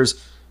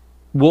hears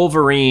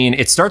Wolverine,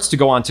 it starts to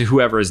go on to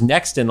whoever is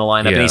next in the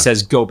lineup, and he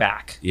says, "Go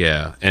back."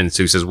 Yeah, and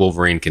so he says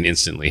Wolverine can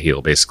instantly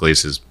heal, basically,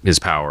 is his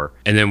power.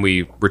 And then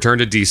we return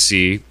to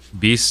DC.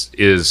 Beast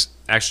is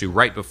actually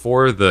right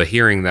before the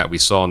hearing that we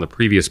saw in the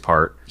previous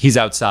part. He's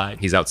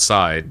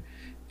outside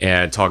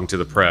and talking to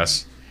the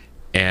press.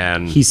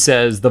 And he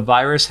says the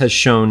virus has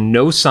shown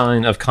no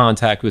sign of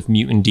contact with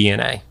mutant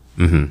DNA.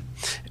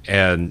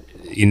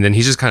 And then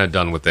he's just kind of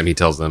done with them. He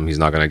tells them he's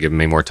not going to give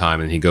them any more time,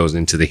 and he goes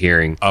into the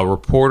hearing. A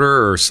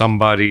reporter or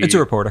somebody... It's a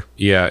reporter.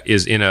 Yeah,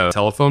 is in a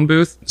telephone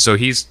booth. So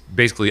he's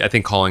basically, I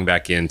think, calling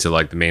back into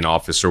like the main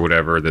office or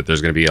whatever, that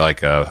there's going to be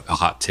like a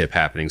hot tip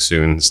happening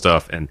soon and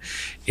stuff. And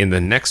in the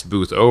next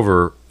booth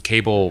over,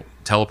 Cable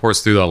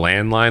teleports through the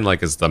landline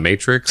like it's the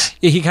Matrix.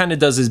 He kind of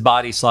does his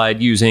body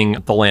slide using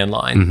the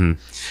landline.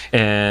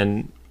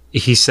 And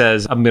he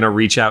says, "I'm going to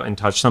reach out and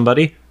touch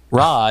somebody."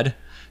 Rod...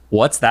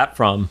 What's that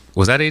from?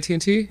 Was that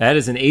AT&T? That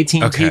is an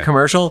AT&T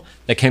commercial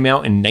that came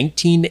out in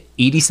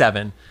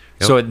 1987.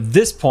 Yep. So at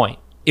this point,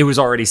 it was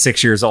already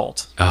 6 years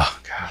old. Oh,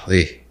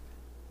 golly.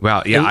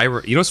 Wow. Yeah,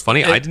 you know what's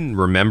funny? I didn't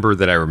remember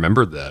that I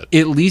remembered that.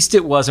 At least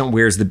it wasn't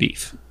 "Where's the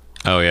Beef?"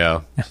 Oh,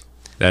 yeah.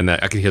 And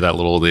I can hear that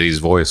little old lady's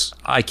voice.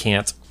 I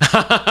can't.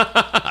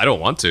 I don't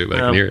want to, but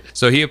I can hear it.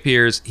 So he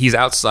appears. He's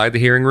outside the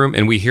hearing room,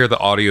 and we hear the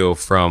audio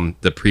from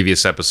the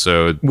previous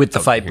episode. With the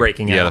fight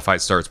breaking out. Yeah, the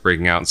fight starts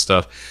breaking out and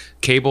stuff.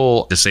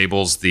 Cable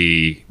disables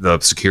the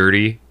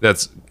security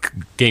that's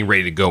getting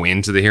ready to go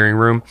into the hearing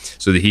room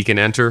so that he can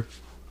enter.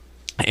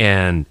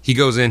 And he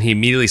goes in, he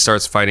immediately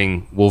starts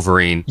fighting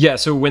Wolverine. Yeah,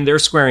 so when they're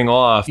squaring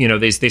off,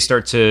 they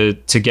start to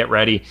get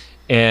ready.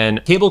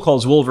 And Cable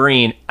calls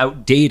Wolverine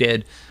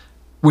outdated,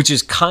 which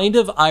is kind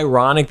of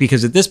ironic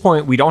because at this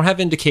point, we don't have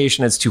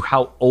indication as to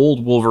how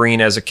old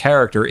Wolverine as a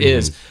character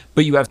is.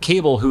 But you have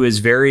Cable, who is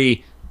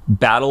very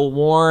battle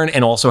worn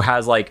and also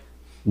has like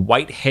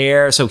white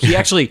hair. So he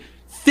actually...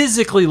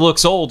 physically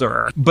looks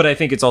older, but I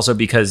think it's also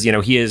because,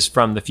 he is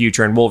from the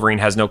future and Wolverine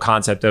has no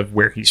concept of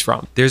where he's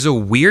from. There's a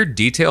weird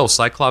detail of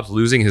Cyclops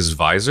losing his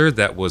visor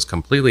that was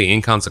completely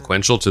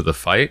inconsequential to the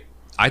fight.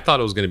 I thought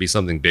it was going to be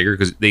something bigger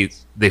because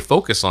they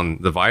focus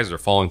on the visor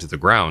falling to the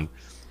ground.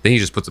 Then he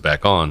just puts it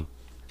back on.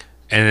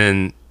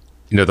 And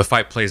then, the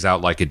fight plays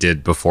out like it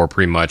did before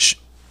pretty much.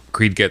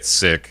 Creed gets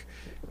sick,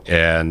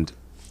 and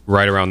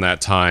right around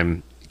that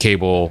time,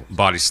 Cable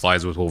body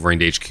slides with Wolverine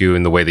to HQ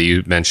in the way that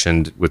you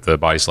mentioned with the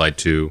body slide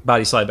 2.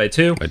 Body slide by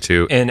two. By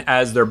 2. And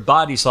as they're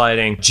body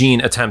sliding, Jean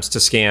attempts to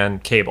scan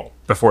Cable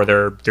before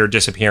they're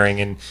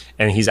disappearing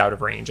and he's out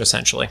of range,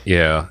 essentially.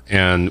 Yeah,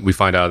 and we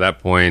find out at that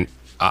point,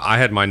 I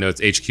had my notes,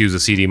 HQ's a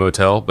CD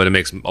motel, but it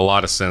makes a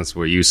lot of sense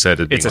where you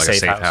said it being It's a like a safe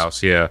safe house.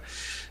 house. Yeah,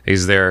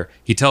 he's there.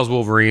 He tells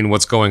Wolverine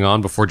what's going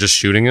on before just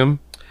shooting him.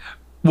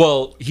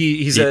 Well,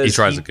 he says he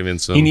tries to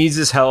convince him. He needs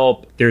his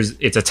help.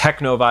 It's a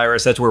techno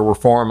virus. That's where we're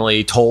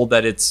formally told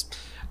that it's.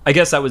 I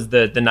guess that was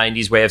the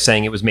 90s way of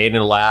saying it was made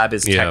in a lab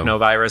is techno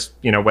virus,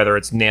 whether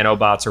it's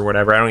nanobots or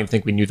whatever. I don't even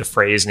think we knew the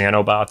phrase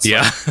nanobots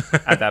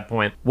at that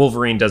point.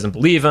 Wolverine doesn't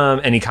believe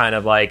him, and he kind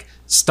of like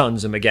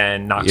stuns him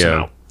again, knocks him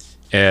out.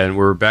 And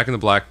we're back in the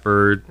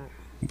Blackbird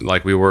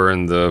like we were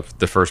in the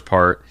first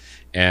part.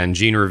 And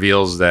Jean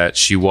reveals that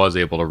she was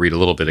able to read a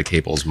little bit of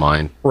Cable's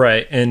mind.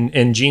 Right.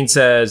 And Jean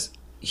says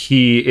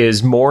he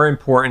is more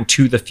important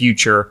to the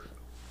future,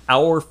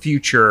 our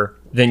future,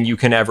 than you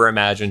can ever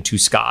imagine to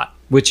Scott,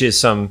 which is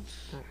some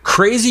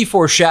crazy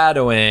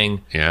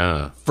foreshadowing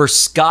for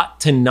Scott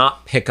to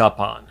not pick up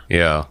on.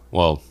 Yeah.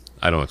 Well,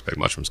 I don't expect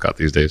much from Scott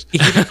these days.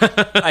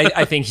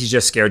 I think he's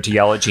just scared to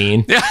yell at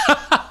Jean.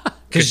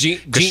 Because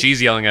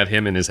she's yelling at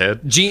him in his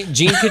head.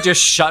 Jean could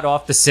just shut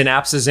off the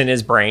synapses in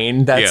his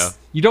brain.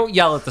 You don't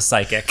yell at the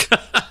psychic.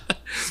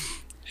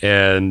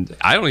 And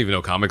I don't even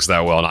know comics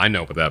that well, and I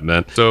know what that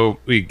meant. So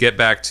we get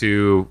back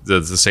to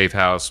the safe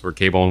house where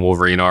Cable and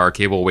Wolverine are.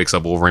 Cable wakes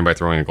up Wolverine by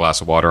throwing a glass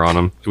of water on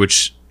him,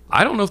 which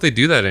I don't know if they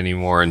do that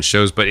anymore in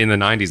shows, but in the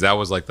 90s, that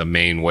was like the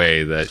main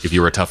way that if you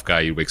were a tough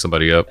guy, you'd wake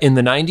somebody up. In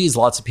the 90s,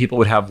 lots of people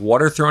would have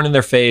water thrown in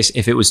their face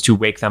if it was to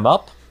wake them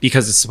up,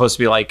 because it's supposed to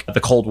be like the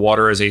cold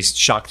water is a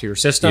shock to your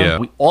system. Yeah.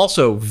 We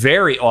also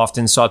very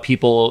often saw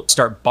people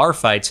start bar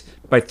fights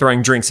by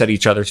throwing drinks at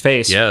each other's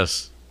face.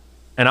 Yes.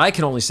 And I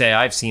can only say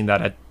I've seen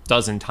that a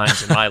dozen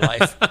times in my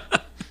life.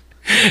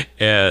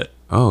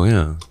 Oh,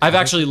 yeah. I've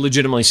actually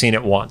legitimately seen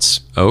it once.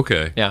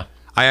 Okay. Yeah.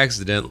 I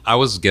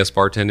was guest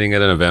bartending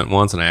at an event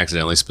once, and I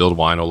accidentally spilled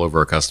wine all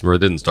over a customer. It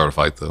didn't start a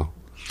fight, though.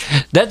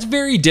 That's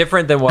very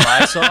different than what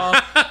I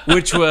saw,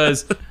 which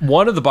was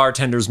one of the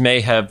bartenders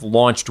may have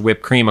launched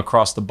whipped cream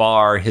across the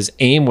bar. His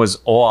aim was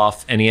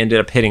off, and he ended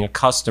up hitting a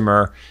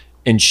customer,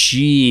 and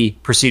she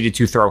proceeded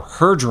to throw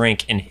her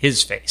drink in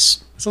his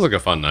face. Sounds like a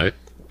fun night.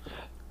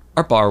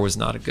 Our bar was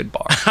not a good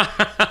bar.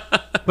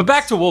 But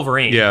back to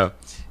Wolverine. Yeah.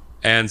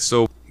 And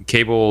so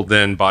Cable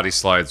then body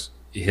slides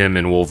him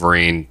and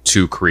Wolverine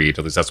to Creed.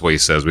 At least that's what he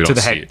says. We don't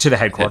see it. To the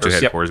headquarters. To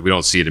headquarters. Yep. We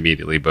don't see it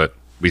immediately, but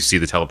we see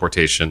the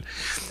teleportation.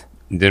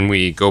 Then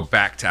we go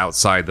back to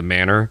outside the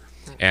manor,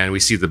 and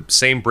we see the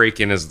same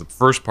break-in as the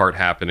first part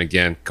happen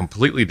again.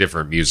 Completely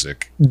different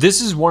music.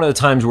 This is one of the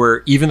times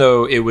where, even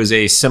though it was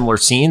a similar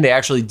scene, they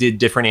actually did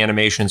different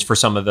animations for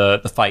some of the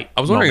fight.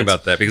 I was wondering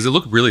about that because it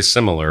looked really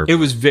similar. It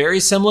was very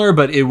similar,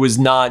 but it was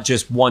not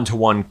just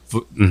one-to-one.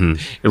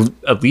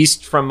 At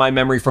least from my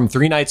memory from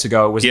 3 nights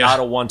ago, it was not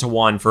a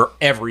one-to-one for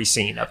every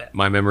scene of it.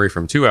 My memory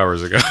from 2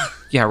 hours ago.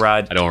 Yeah,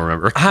 Rod. I don't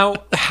remember.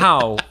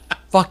 How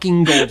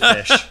fucking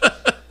goldfish.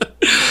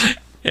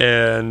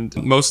 And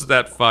most of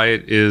that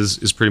fight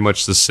is pretty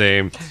much the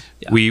same.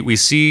 Yeah. We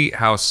see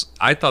how,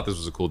 I thought this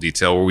was a cool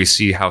detail, where we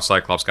see how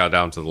Cyclops got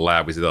down to the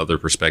lab. We see the other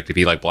perspective.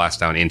 He like blasts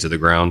down into the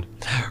ground.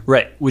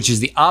 Right, which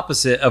is the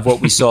opposite of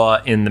what we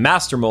saw in the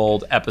Master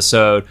Mold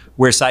episode,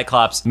 where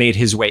Cyclops made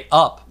his way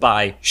up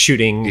by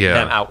shooting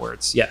them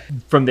outwards. Yeah.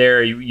 From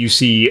there, you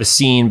see a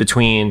scene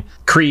between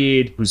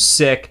Creed, who's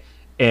sick,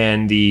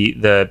 and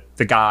the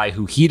guy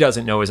who he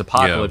doesn't know is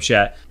Apocalypse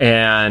yet.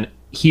 And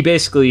he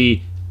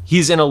basically...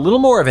 He's in a little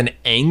more of an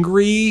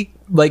angry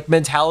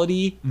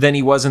mentality than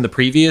he was in the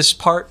previous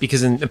part,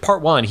 because in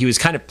part 1 he was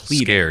kind of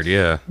pleading. Scared,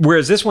 yeah.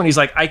 Whereas this one he's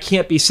like, I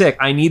can't be sick.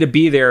 I need to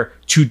be there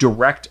to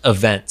direct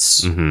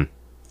events. Mm-hmm.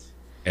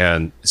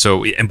 And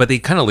so, but they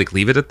kind of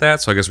leave it at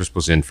that. So I guess we're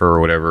supposed to infer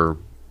whatever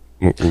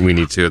we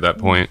need to at that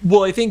point.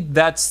 Well, I think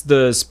that's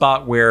the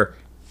spot where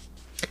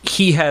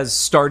he has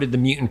started the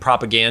mutant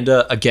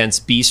propaganda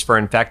against Beast for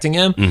infecting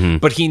him,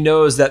 but he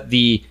knows that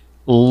the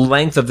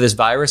length of this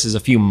virus is a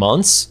few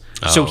months.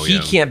 So he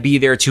can't be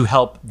there to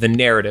help the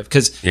narrative.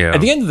 Because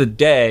at the end of the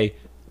day,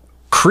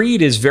 Creed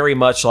is very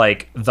much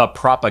like the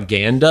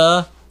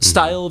propaganda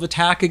style of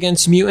attack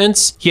against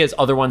mutants. He has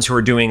other ones who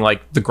are doing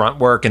like the grunt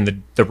work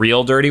and the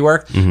real dirty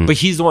work. But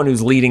he's the one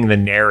who's leading the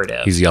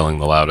narrative. He's yelling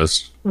the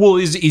loudest. Well,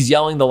 he's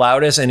yelling the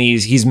loudest, and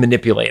he's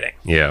manipulating.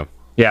 Yeah.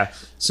 Yeah.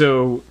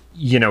 So,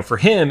 for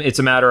him, it's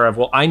a matter of,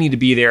 well, I need to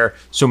be there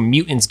so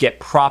mutants get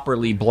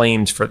properly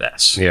blamed for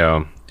this.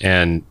 Yeah.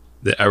 And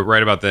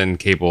right about then,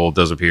 Cable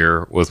does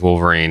appear with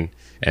Wolverine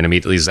and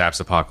immediately zaps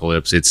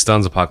Apocalypse. It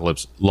stuns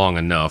Apocalypse long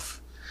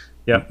enough.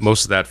 Yeah.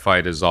 Most of that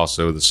fight is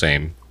also the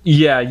same.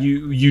 Yeah,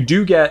 you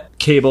do get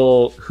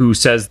Cable, who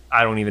says,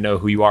 I don't even know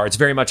who you are. It's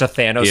very much a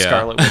Thanos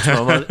Scarlet Witch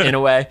moment in a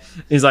way.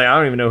 He's like, I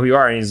don't even know who you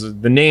are.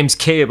 And the name's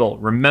Cable.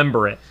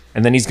 Remember it.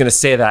 And then he's going to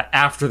say that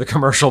after the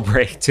commercial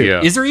break, too.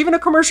 Yeah. Is there even a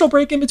commercial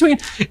break in between?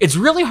 It's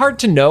really hard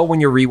to know when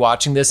you're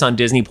rewatching this on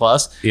Disney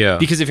Plus. Yeah.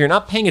 Because if you're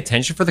not paying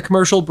attention for the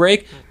commercial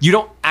break, you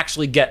don't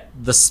actually get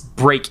the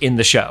break in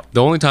the show.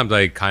 The only times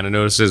I kind of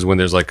notice is when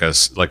there's like a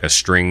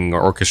string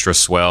or orchestra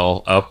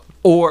swell up.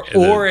 Or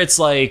it's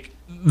like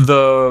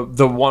the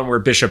one where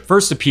Bishop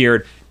first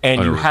appeared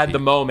and you had the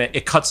moment,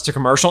 it cuts to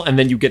commercial, and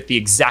then you get the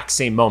exact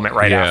same moment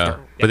right after.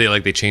 But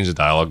they change the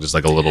dialogue just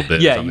like a little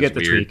bit. Yeah, you get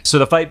the tweak. So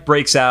the fight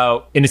breaks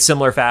out in a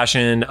similar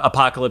fashion.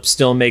 Apocalypse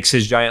still makes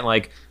his giant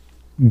like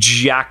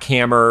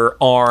jackhammer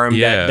arm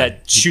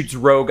that shoots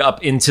Rogue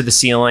up into the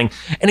ceiling.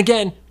 And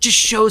again, just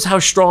shows how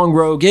strong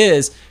Rogue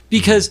is,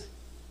 because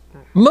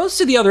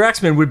most of the other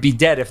X-Men would be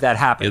dead if that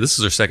happened. Yeah, this is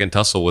their second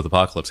tussle with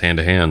Apocalypse hand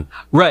to hand.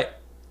 Right.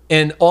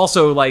 And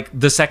also, like,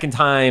 the second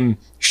time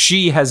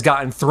she has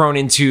gotten thrown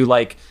into,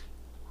 like,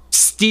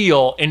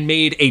 steel and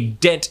made a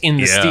dent in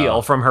the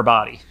steel from her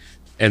body.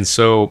 And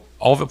so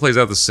all of it plays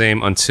out the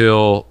same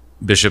until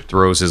Bishop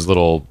throws his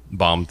little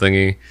bomb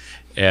thingy,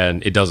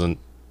 and it doesn't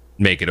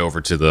make it over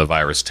to the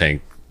virus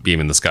tank beam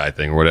in the sky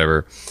thing or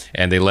whatever.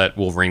 And they let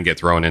Wolverine get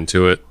thrown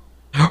into it.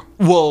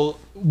 Well,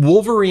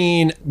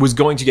 Wolverine was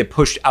going to get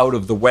pushed out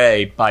of the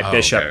way by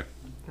Bishop.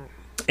 Okay.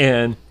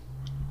 And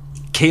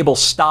Cable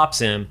stops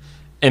him.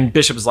 And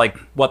Bishop is like,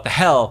 what the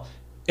hell?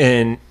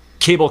 And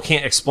Cable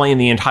can't explain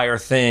the entire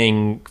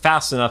thing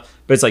fast enough,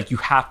 but it's like, you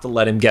have to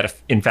let him get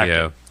infected.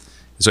 Yeah.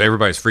 So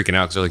everybody's freaking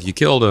out because they're like, you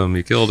killed him,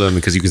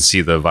 because you can see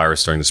the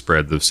virus starting to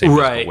spread the same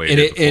way it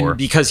did before. And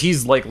because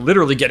he's like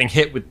literally getting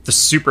hit with the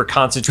super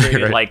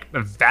concentrated like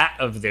vat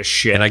of this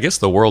shit. And I guess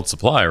the world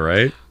supply,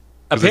 right?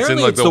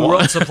 Apparently it's the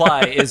world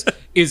supply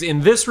is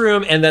in this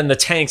room, and then the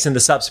tank's in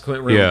the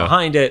subsequent room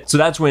behind it. So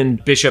that's when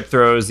Bishop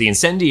throws the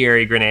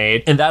incendiary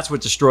grenade, and that's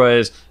what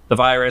destroys the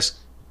virus.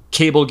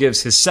 Cable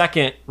gives his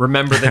second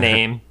remember the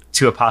name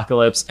to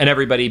Apocalypse, and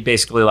everybody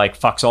basically like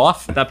fucks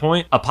off at that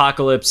point.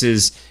 Apocalypse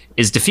is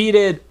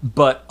defeated,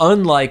 but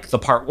unlike the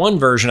part 1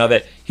 version of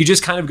it, he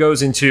just kind of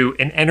goes into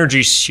an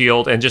energy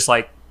shield and just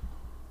like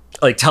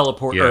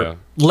teleport or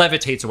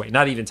levitates away.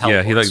 Not even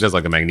teleports. Yeah, he does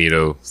like a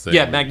Magneto thing.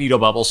 Yeah, Magneto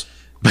bubbles.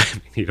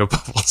 Magneto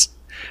bubbles.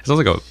 It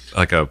sounds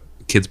like a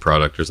kid's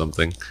product or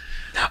something.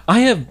 I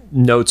have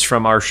notes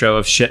from our show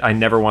of shit I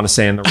never want to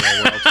say in the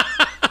real world.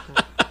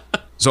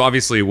 So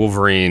obviously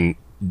Wolverine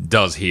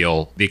does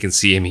heal. They can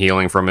see him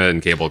healing from it,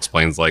 and Cable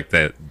explains like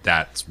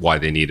that's why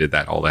they needed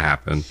that all to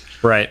happen.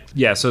 Right.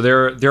 Yeah, so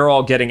they're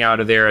all getting out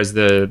of there as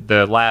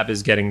the lab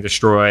is getting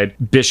destroyed.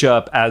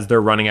 Bishop, as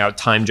they're running out,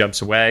 time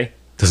jumps away.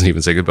 Doesn't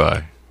even say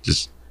goodbye.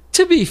 Just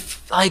to be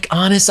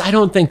honest, I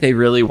don't think they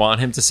really want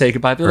him to say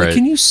goodbye. They're like,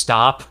 can you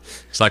stop?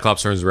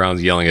 Cyclops turns around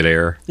yelling at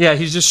air. Yeah,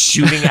 he's just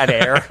shooting at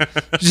air.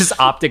 He's just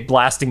optic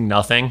blasting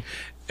nothing.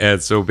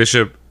 And so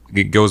Bishop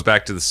goes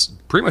back to this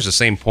pretty much the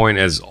same point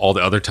as all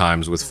the other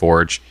times with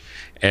Forge.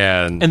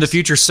 And the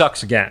future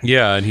sucks again.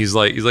 Yeah, and he's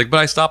like, but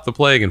I stopped the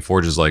plague. And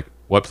Forge is like,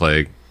 what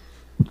plague?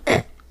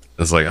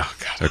 It's like, oh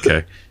God,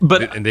 okay.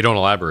 And they don't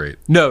elaborate.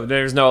 No,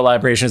 there's no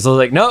elaboration. So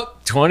like, nope,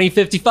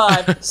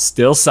 2055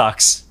 still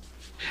sucks.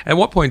 At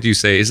what point do you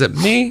say, is it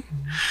me?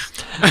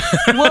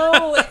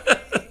 Well,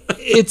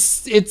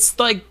 it's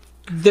like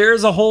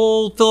there's a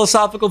whole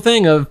philosophical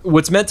thing of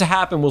what's meant to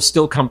happen will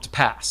still come to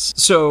pass.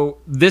 So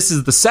this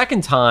is the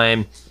second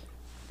time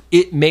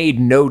it made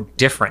no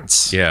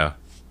difference. Yeah.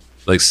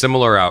 Like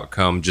similar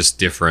outcome, just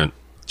different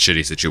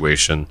shitty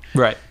situation.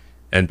 Right.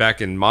 And back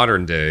in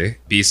modern day,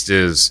 Beast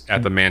is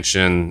at the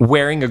mansion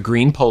wearing a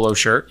green polo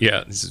shirt.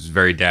 Yeah, this is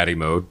very daddy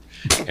mode.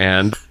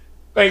 And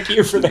thank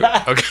you for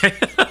that. Okay.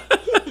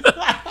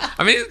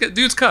 I mean,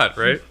 dude's cut,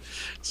 right?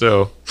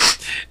 So,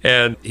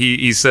 and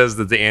he says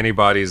that the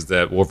antibodies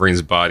that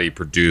Wolverine's body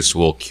produced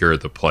will cure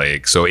the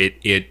plague. So it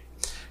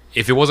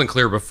if it wasn't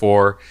clear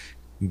before,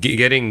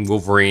 getting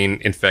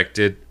Wolverine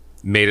infected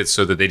made it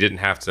so that they didn't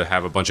have to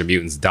have a bunch of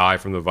mutants die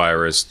from the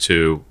virus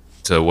to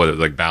whether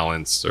like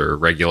balance or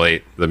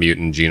regulate the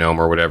mutant genome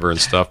or whatever and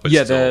stuff. But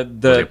still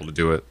was able to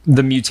do it.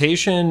 The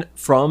mutation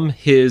from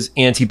his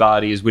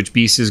antibodies, which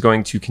Beast is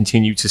going to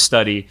continue to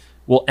study,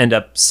 will end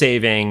up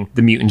saving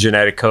the mutant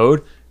genetic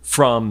code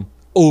from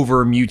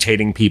over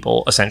mutating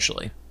people,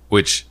 essentially.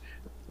 Which,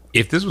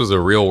 if this was a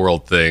real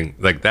world thing,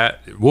 like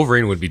that,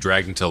 Wolverine would be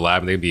dragged into a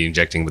lab and they'd be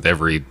injecting with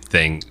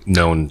everything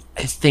known.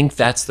 I think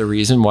that's the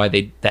reason why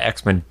the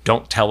X-Men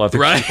don't tell other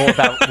people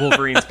about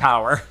Wolverine's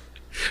power.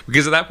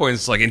 Because at that point,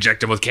 it's like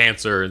inject him with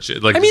cancer and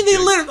shit. Like, I mean, they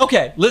literally...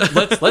 Okay,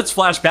 let's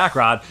flash back,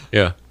 Rod.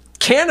 Yeah.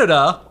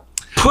 Canada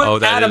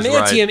put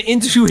adamantium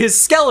into his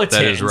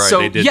skeleton. That is right. So,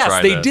 they did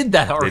they did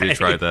that already. They did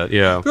try that,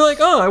 yeah. They're like,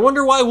 oh, I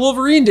wonder why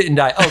Wolverine didn't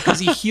die. Oh, because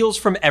he heals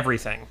from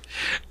everything.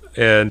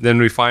 And then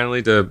we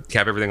finally, to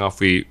cap everything off,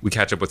 we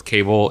catch up with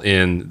Cable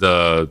in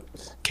the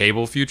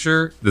Cable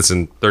future. That's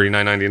in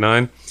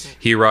 3999.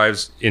 He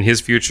arrives in his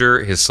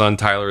future. His son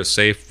Tyler is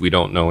safe. We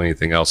don't know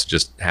anything else.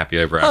 Just happy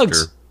ever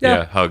after.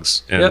 Yeah,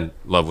 hugs. And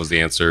love was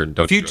the answer. And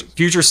don't do drugs.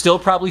 Future still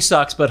probably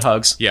sucks, but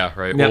hugs. Yeah,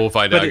 right. Well, we'll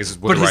find out. I guess it's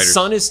with but the his writers.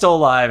 son is still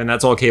alive, and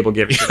that's all Cable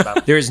gives a shit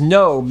about. There is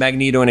no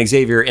Magneto and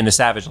Xavier in the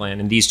Savage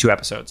Land in these 2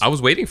 episodes. I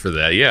was waiting for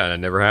that. Yeah, and it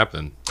never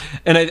happened.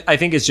 And I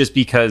think it's just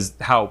because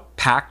how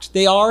packed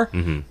they are.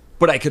 Mm-hmm.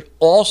 But I could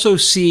also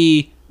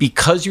see,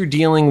 because you're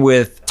dealing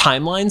with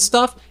timeline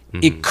stuff,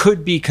 it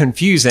could be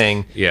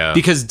confusing. Yeah.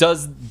 Because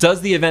does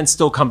the event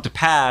still come to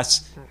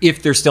pass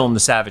if they're still in the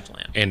Savage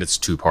Land? And it's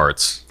 2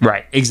 parts.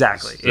 Right,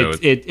 exactly. So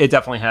It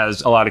definitely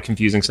has a lot of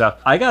confusing stuff.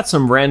 I got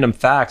some random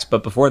facts,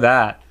 but before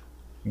that,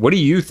 what do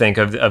you think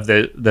of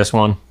this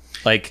one?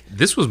 Like,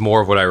 this was more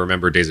of what I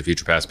remember Days of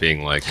Future Past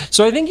being like.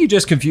 So I think you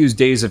just confused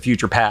Days of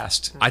Future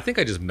Past. I think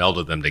I just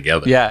melded them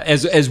together. Yeah,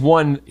 as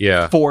one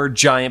Yeah. 4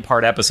 giant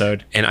part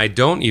episode. And I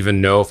don't even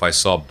know if I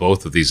saw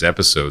both of these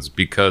episodes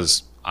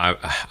because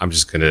I'm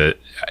just going to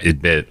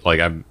admit,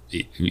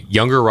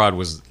 younger Rod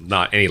was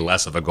not any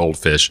less of a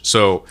goldfish.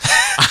 So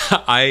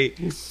I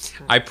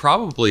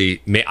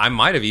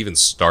might have even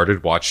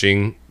started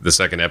watching the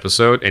second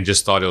episode and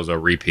just thought it was a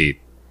repeat.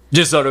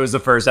 Just thought it was the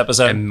first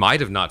episode. I might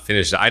have not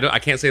finished it. I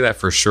can't say that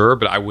for sure,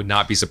 but I would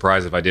not be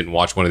surprised if I didn't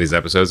watch one of these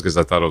episodes because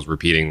I thought I was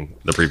repeating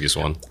the previous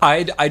one.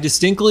 I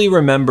distinctly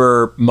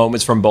remember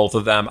moments from both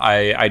of them.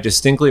 I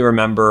distinctly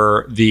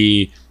remember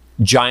the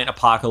giant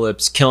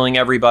apocalypse killing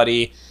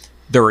everybody,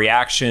 the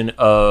reaction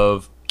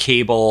of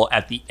Cable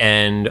at the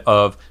end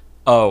of,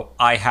 oh,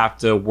 I have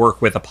to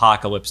work with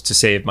Apocalypse to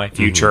save my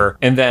future.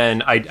 And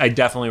then I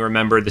definitely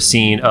remember the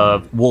scene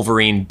of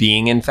Wolverine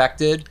being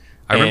infected.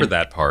 I remember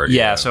that part.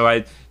 Yeah,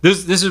 so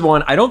this is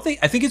one I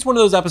think it's one of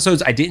those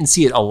episodes I didn't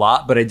see it a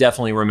lot, but I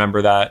definitely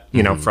remember that,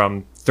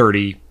 from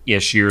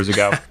 30-ish years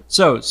ago.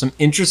 So some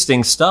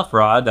interesting stuff,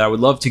 Rod, that I would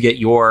love to get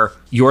your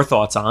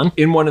thoughts on.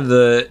 In one of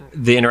the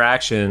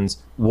interactions,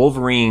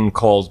 Wolverine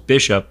calls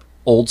Bishop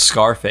Old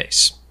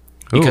Scarface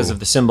because of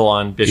the symbol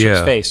on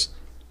Bishop's face.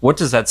 What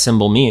does that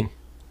symbol mean?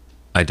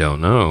 I don't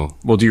know.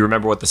 Well, do you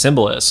remember what the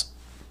symbol is?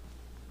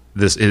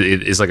 It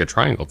is like a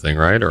triangle thing,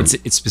 right? Or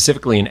It's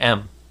specifically an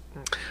M.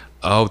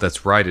 Oh,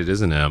 that's right. It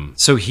is an M.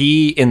 So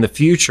he, in the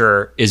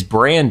future, is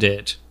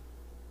branded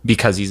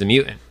because he's a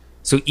mutant.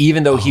 So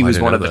even though he was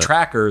one of the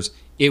trackers,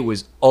 it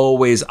was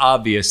always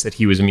obvious that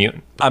he was a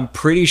mutant. I'm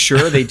pretty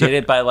sure they did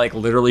it by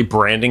literally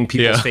branding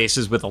people's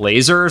faces with a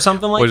laser or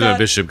something like that.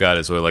 Bishop got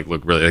it, so it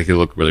looked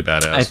really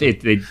badass. I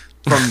think they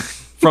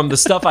from the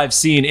stuff I've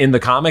seen in the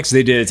comics,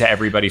 they did it to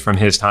everybody from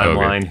his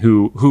timeline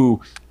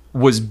who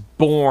was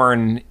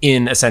born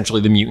in essentially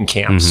the mutant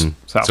camps.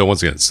 So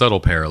once again, subtle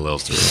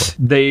parallels to it.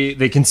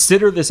 They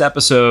consider this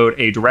episode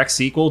a direct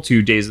sequel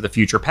to Days of the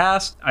Future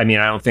Past. I mean,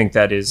 I don't think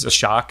that is a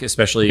shock,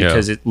 especially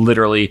because it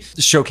literally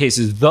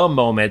showcases the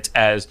moment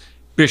as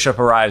Bishop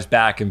arrives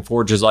back and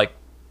Forge is like,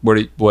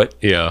 what'd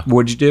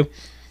you do?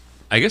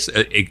 I guess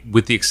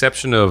with the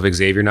exception of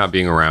Xavier not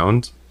being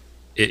around,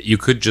 you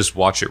could just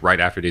watch it right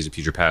after Days of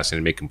Future Past and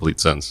it'd make complete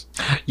sense.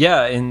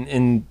 Yeah,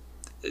 and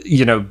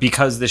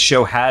because the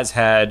show has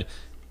had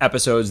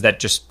episodes that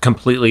just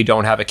completely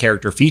don't have a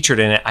character featured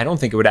in it, I don't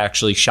think it would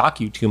actually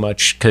shock you too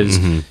much because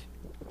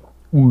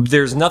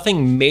there's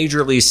nothing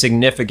majorly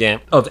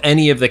significant of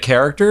any of the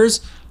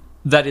characters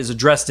that is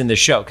addressed in the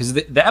show. Because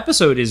the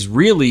episode is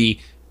really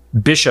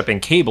Bishop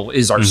and Cable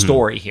is our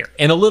story here.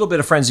 And a little bit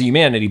of Friends of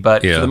Humanity,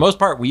 but for the most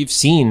part, we've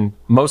seen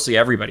mostly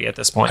everybody at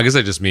this point. I guess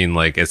I just mean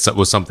it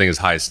was something as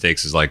high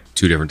stakes as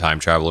 2 different time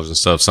travelers and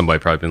stuff. Somebody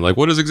probably been like,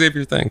 what does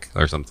Xavier think?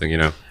 Or something,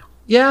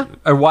 Yeah,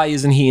 or why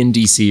isn't he in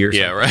DC or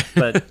something? Yeah, right.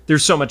 But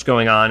there's so much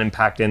going on and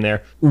packed in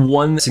there.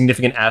 One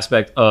significant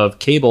aspect of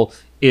Cable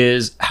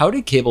is, how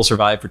did Cable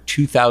survive for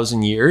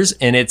 2,000 years?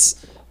 And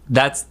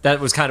that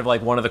was kind of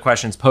one of the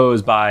questions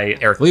posed by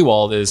Eric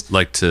Lewald is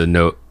to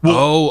know.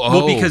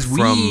 Because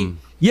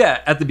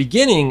at the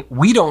beginning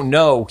we don't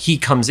know he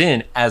comes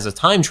in as a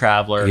time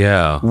traveler.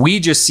 Yeah,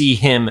 we just see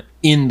him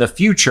in the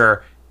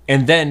future,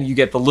 and then you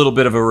get the little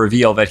bit of a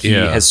reveal that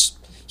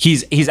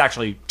he's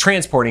actually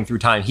transporting through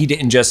time. He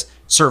didn't just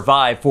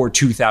survive for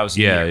 2,000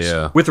 years.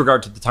 Yeah. With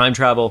regard to the time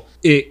travel,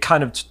 it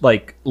kind of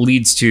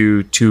leads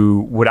to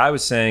what I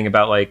was saying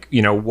about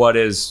what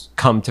has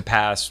come to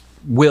pass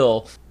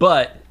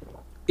but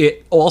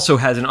it also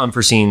has an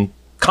unforeseen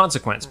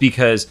consequence,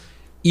 because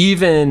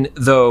even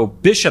though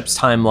Bishop's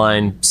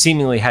timeline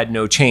seemingly had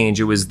no change,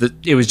 it was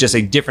just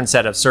a different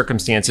set of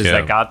circumstances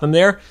that got them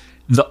there.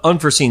 The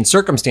unforeseen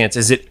circumstance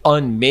is it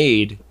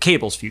unmade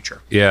Cable's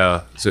future.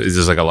 Yeah, so it's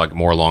just a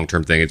more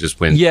long-term thing. It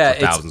just went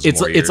thousands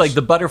more years. It's like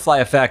the butterfly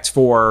effect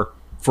for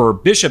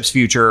Bishop's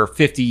future.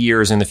 50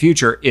 years in the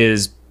future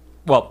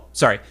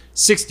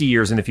 60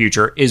 years in the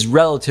future is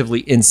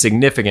relatively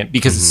insignificant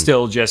because it's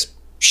still just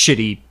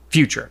shitty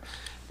future.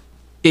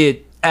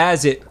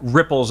 As it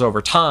ripples over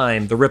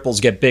time, the ripples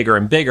get bigger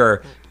and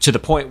bigger to the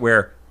point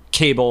where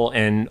Cable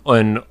and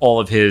all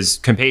of his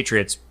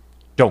compatriots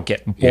don't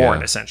get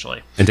born,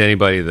 essentially. And to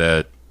anybody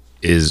that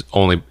is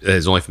only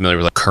familiar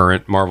with like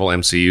current Marvel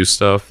MCU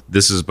stuff.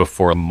 This is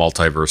before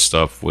multiverse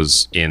stuff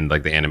was in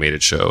like the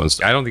animated show, and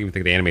I don't even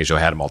think the animated show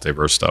had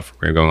multiverse stuff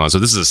going on. So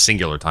this is a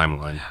singular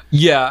timeline.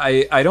 Yeah,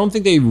 I don't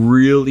think they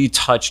really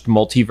touched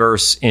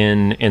multiverse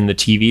in the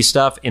TV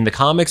stuff. In the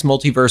comics,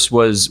 multiverse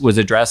was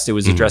addressed. It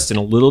was addressed in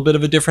a little bit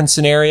of a different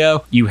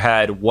scenario. You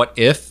had What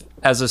If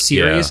as a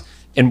series.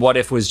 And What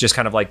If was just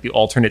kind of like the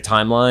alternate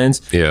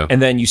timelines. Yeah.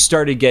 And then you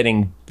started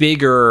getting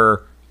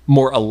bigger,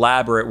 more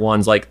elaborate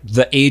ones like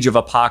the Age of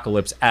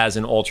Apocalypse as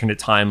an alternate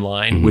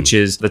timeline, which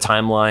is the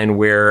timeline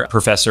where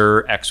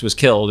Professor X was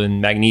killed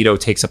and Magneto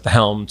takes up the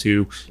helm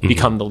to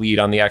become the lead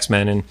on the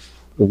X-Men. And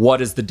what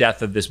does the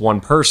death of this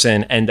one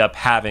person end up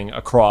having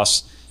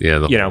across,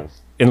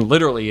 and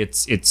literally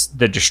it's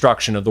the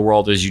destruction of the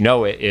world as you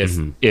know it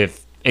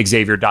if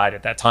Xavier died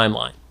at that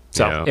timeline.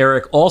 So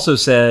Eric also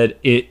said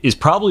it is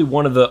probably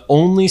one of the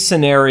only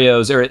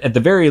scenarios, or at the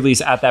very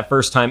least at that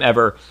first time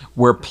ever,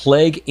 where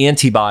plague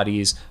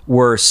antibodies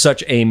were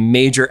such a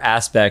major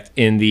aspect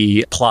in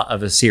the plot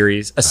of a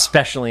series,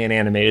 especially an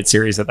animated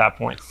series at that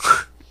point.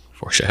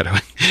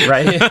 Foreshadowing.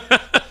 Right?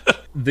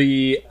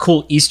 The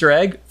cool Easter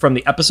egg from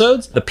the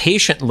episodes, the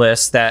patient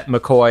list that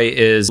McCoy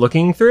is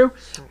looking through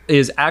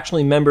is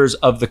actually members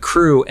of the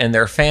crew and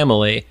their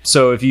family.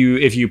 So if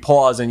you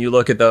pause and you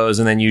look at those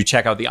and then you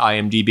check out the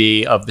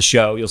IMDb of the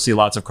show, you'll see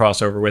lots of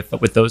crossover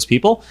with those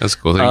people. That's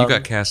cool. You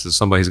got cast as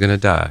somebody's going to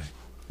die.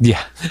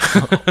 Yeah.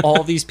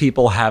 All these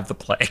people have the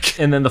plague.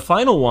 And then the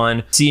final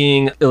one,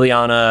 seeing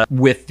Ileana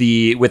with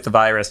the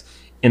virus.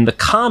 In the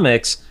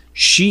comics,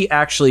 she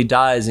actually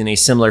dies in a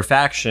similar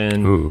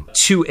fashion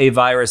to a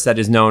virus that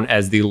is known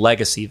as the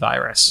legacy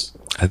virus.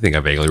 I think I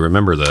vaguely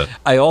remember that.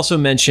 I also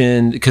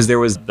mentioned, because there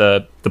was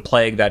the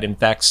plague that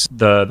infects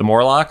the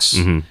Morlocks,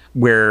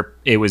 where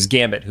it was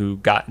Gambit who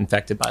got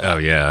infected by that. Oh,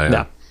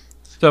 yeah.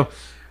 So,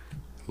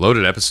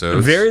 loaded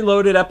episodes. Very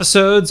loaded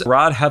episodes.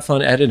 Rod, have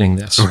fun editing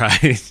this.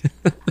 Right.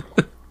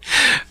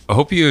 I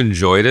hope you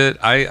enjoyed it.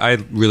 I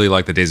really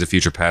like the Days of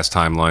Future Past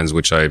timelines,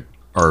 which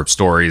are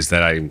stories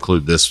that I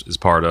include this as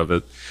part of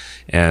it.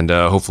 And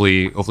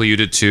hopefully you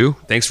did too.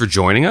 Thanks for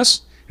joining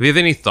us. If you have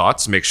any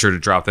thoughts, make sure to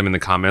drop them in the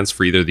comments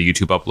for either the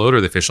YouTube upload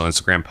or the official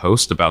Instagram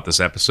post about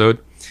this episode.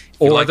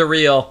 Or the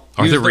reel.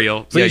 Please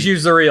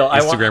use the reel.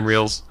 Instagram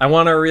reels. I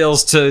want our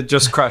reels to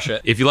just crush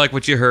it. If you like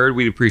what you heard,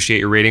 we'd appreciate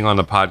your rating on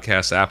the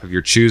podcast app of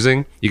your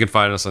choosing. You can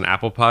find us on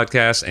Apple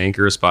Podcasts,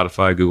 Anchor,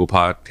 Spotify, Google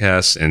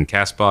Podcasts, and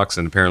CastBox,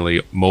 and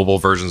apparently mobile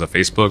versions of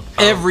Facebook.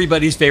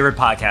 Everybody's favorite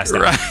podcast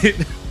app.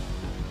 Right.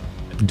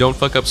 Don't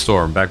Fuck Up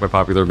Storm, backed by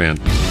popular demand.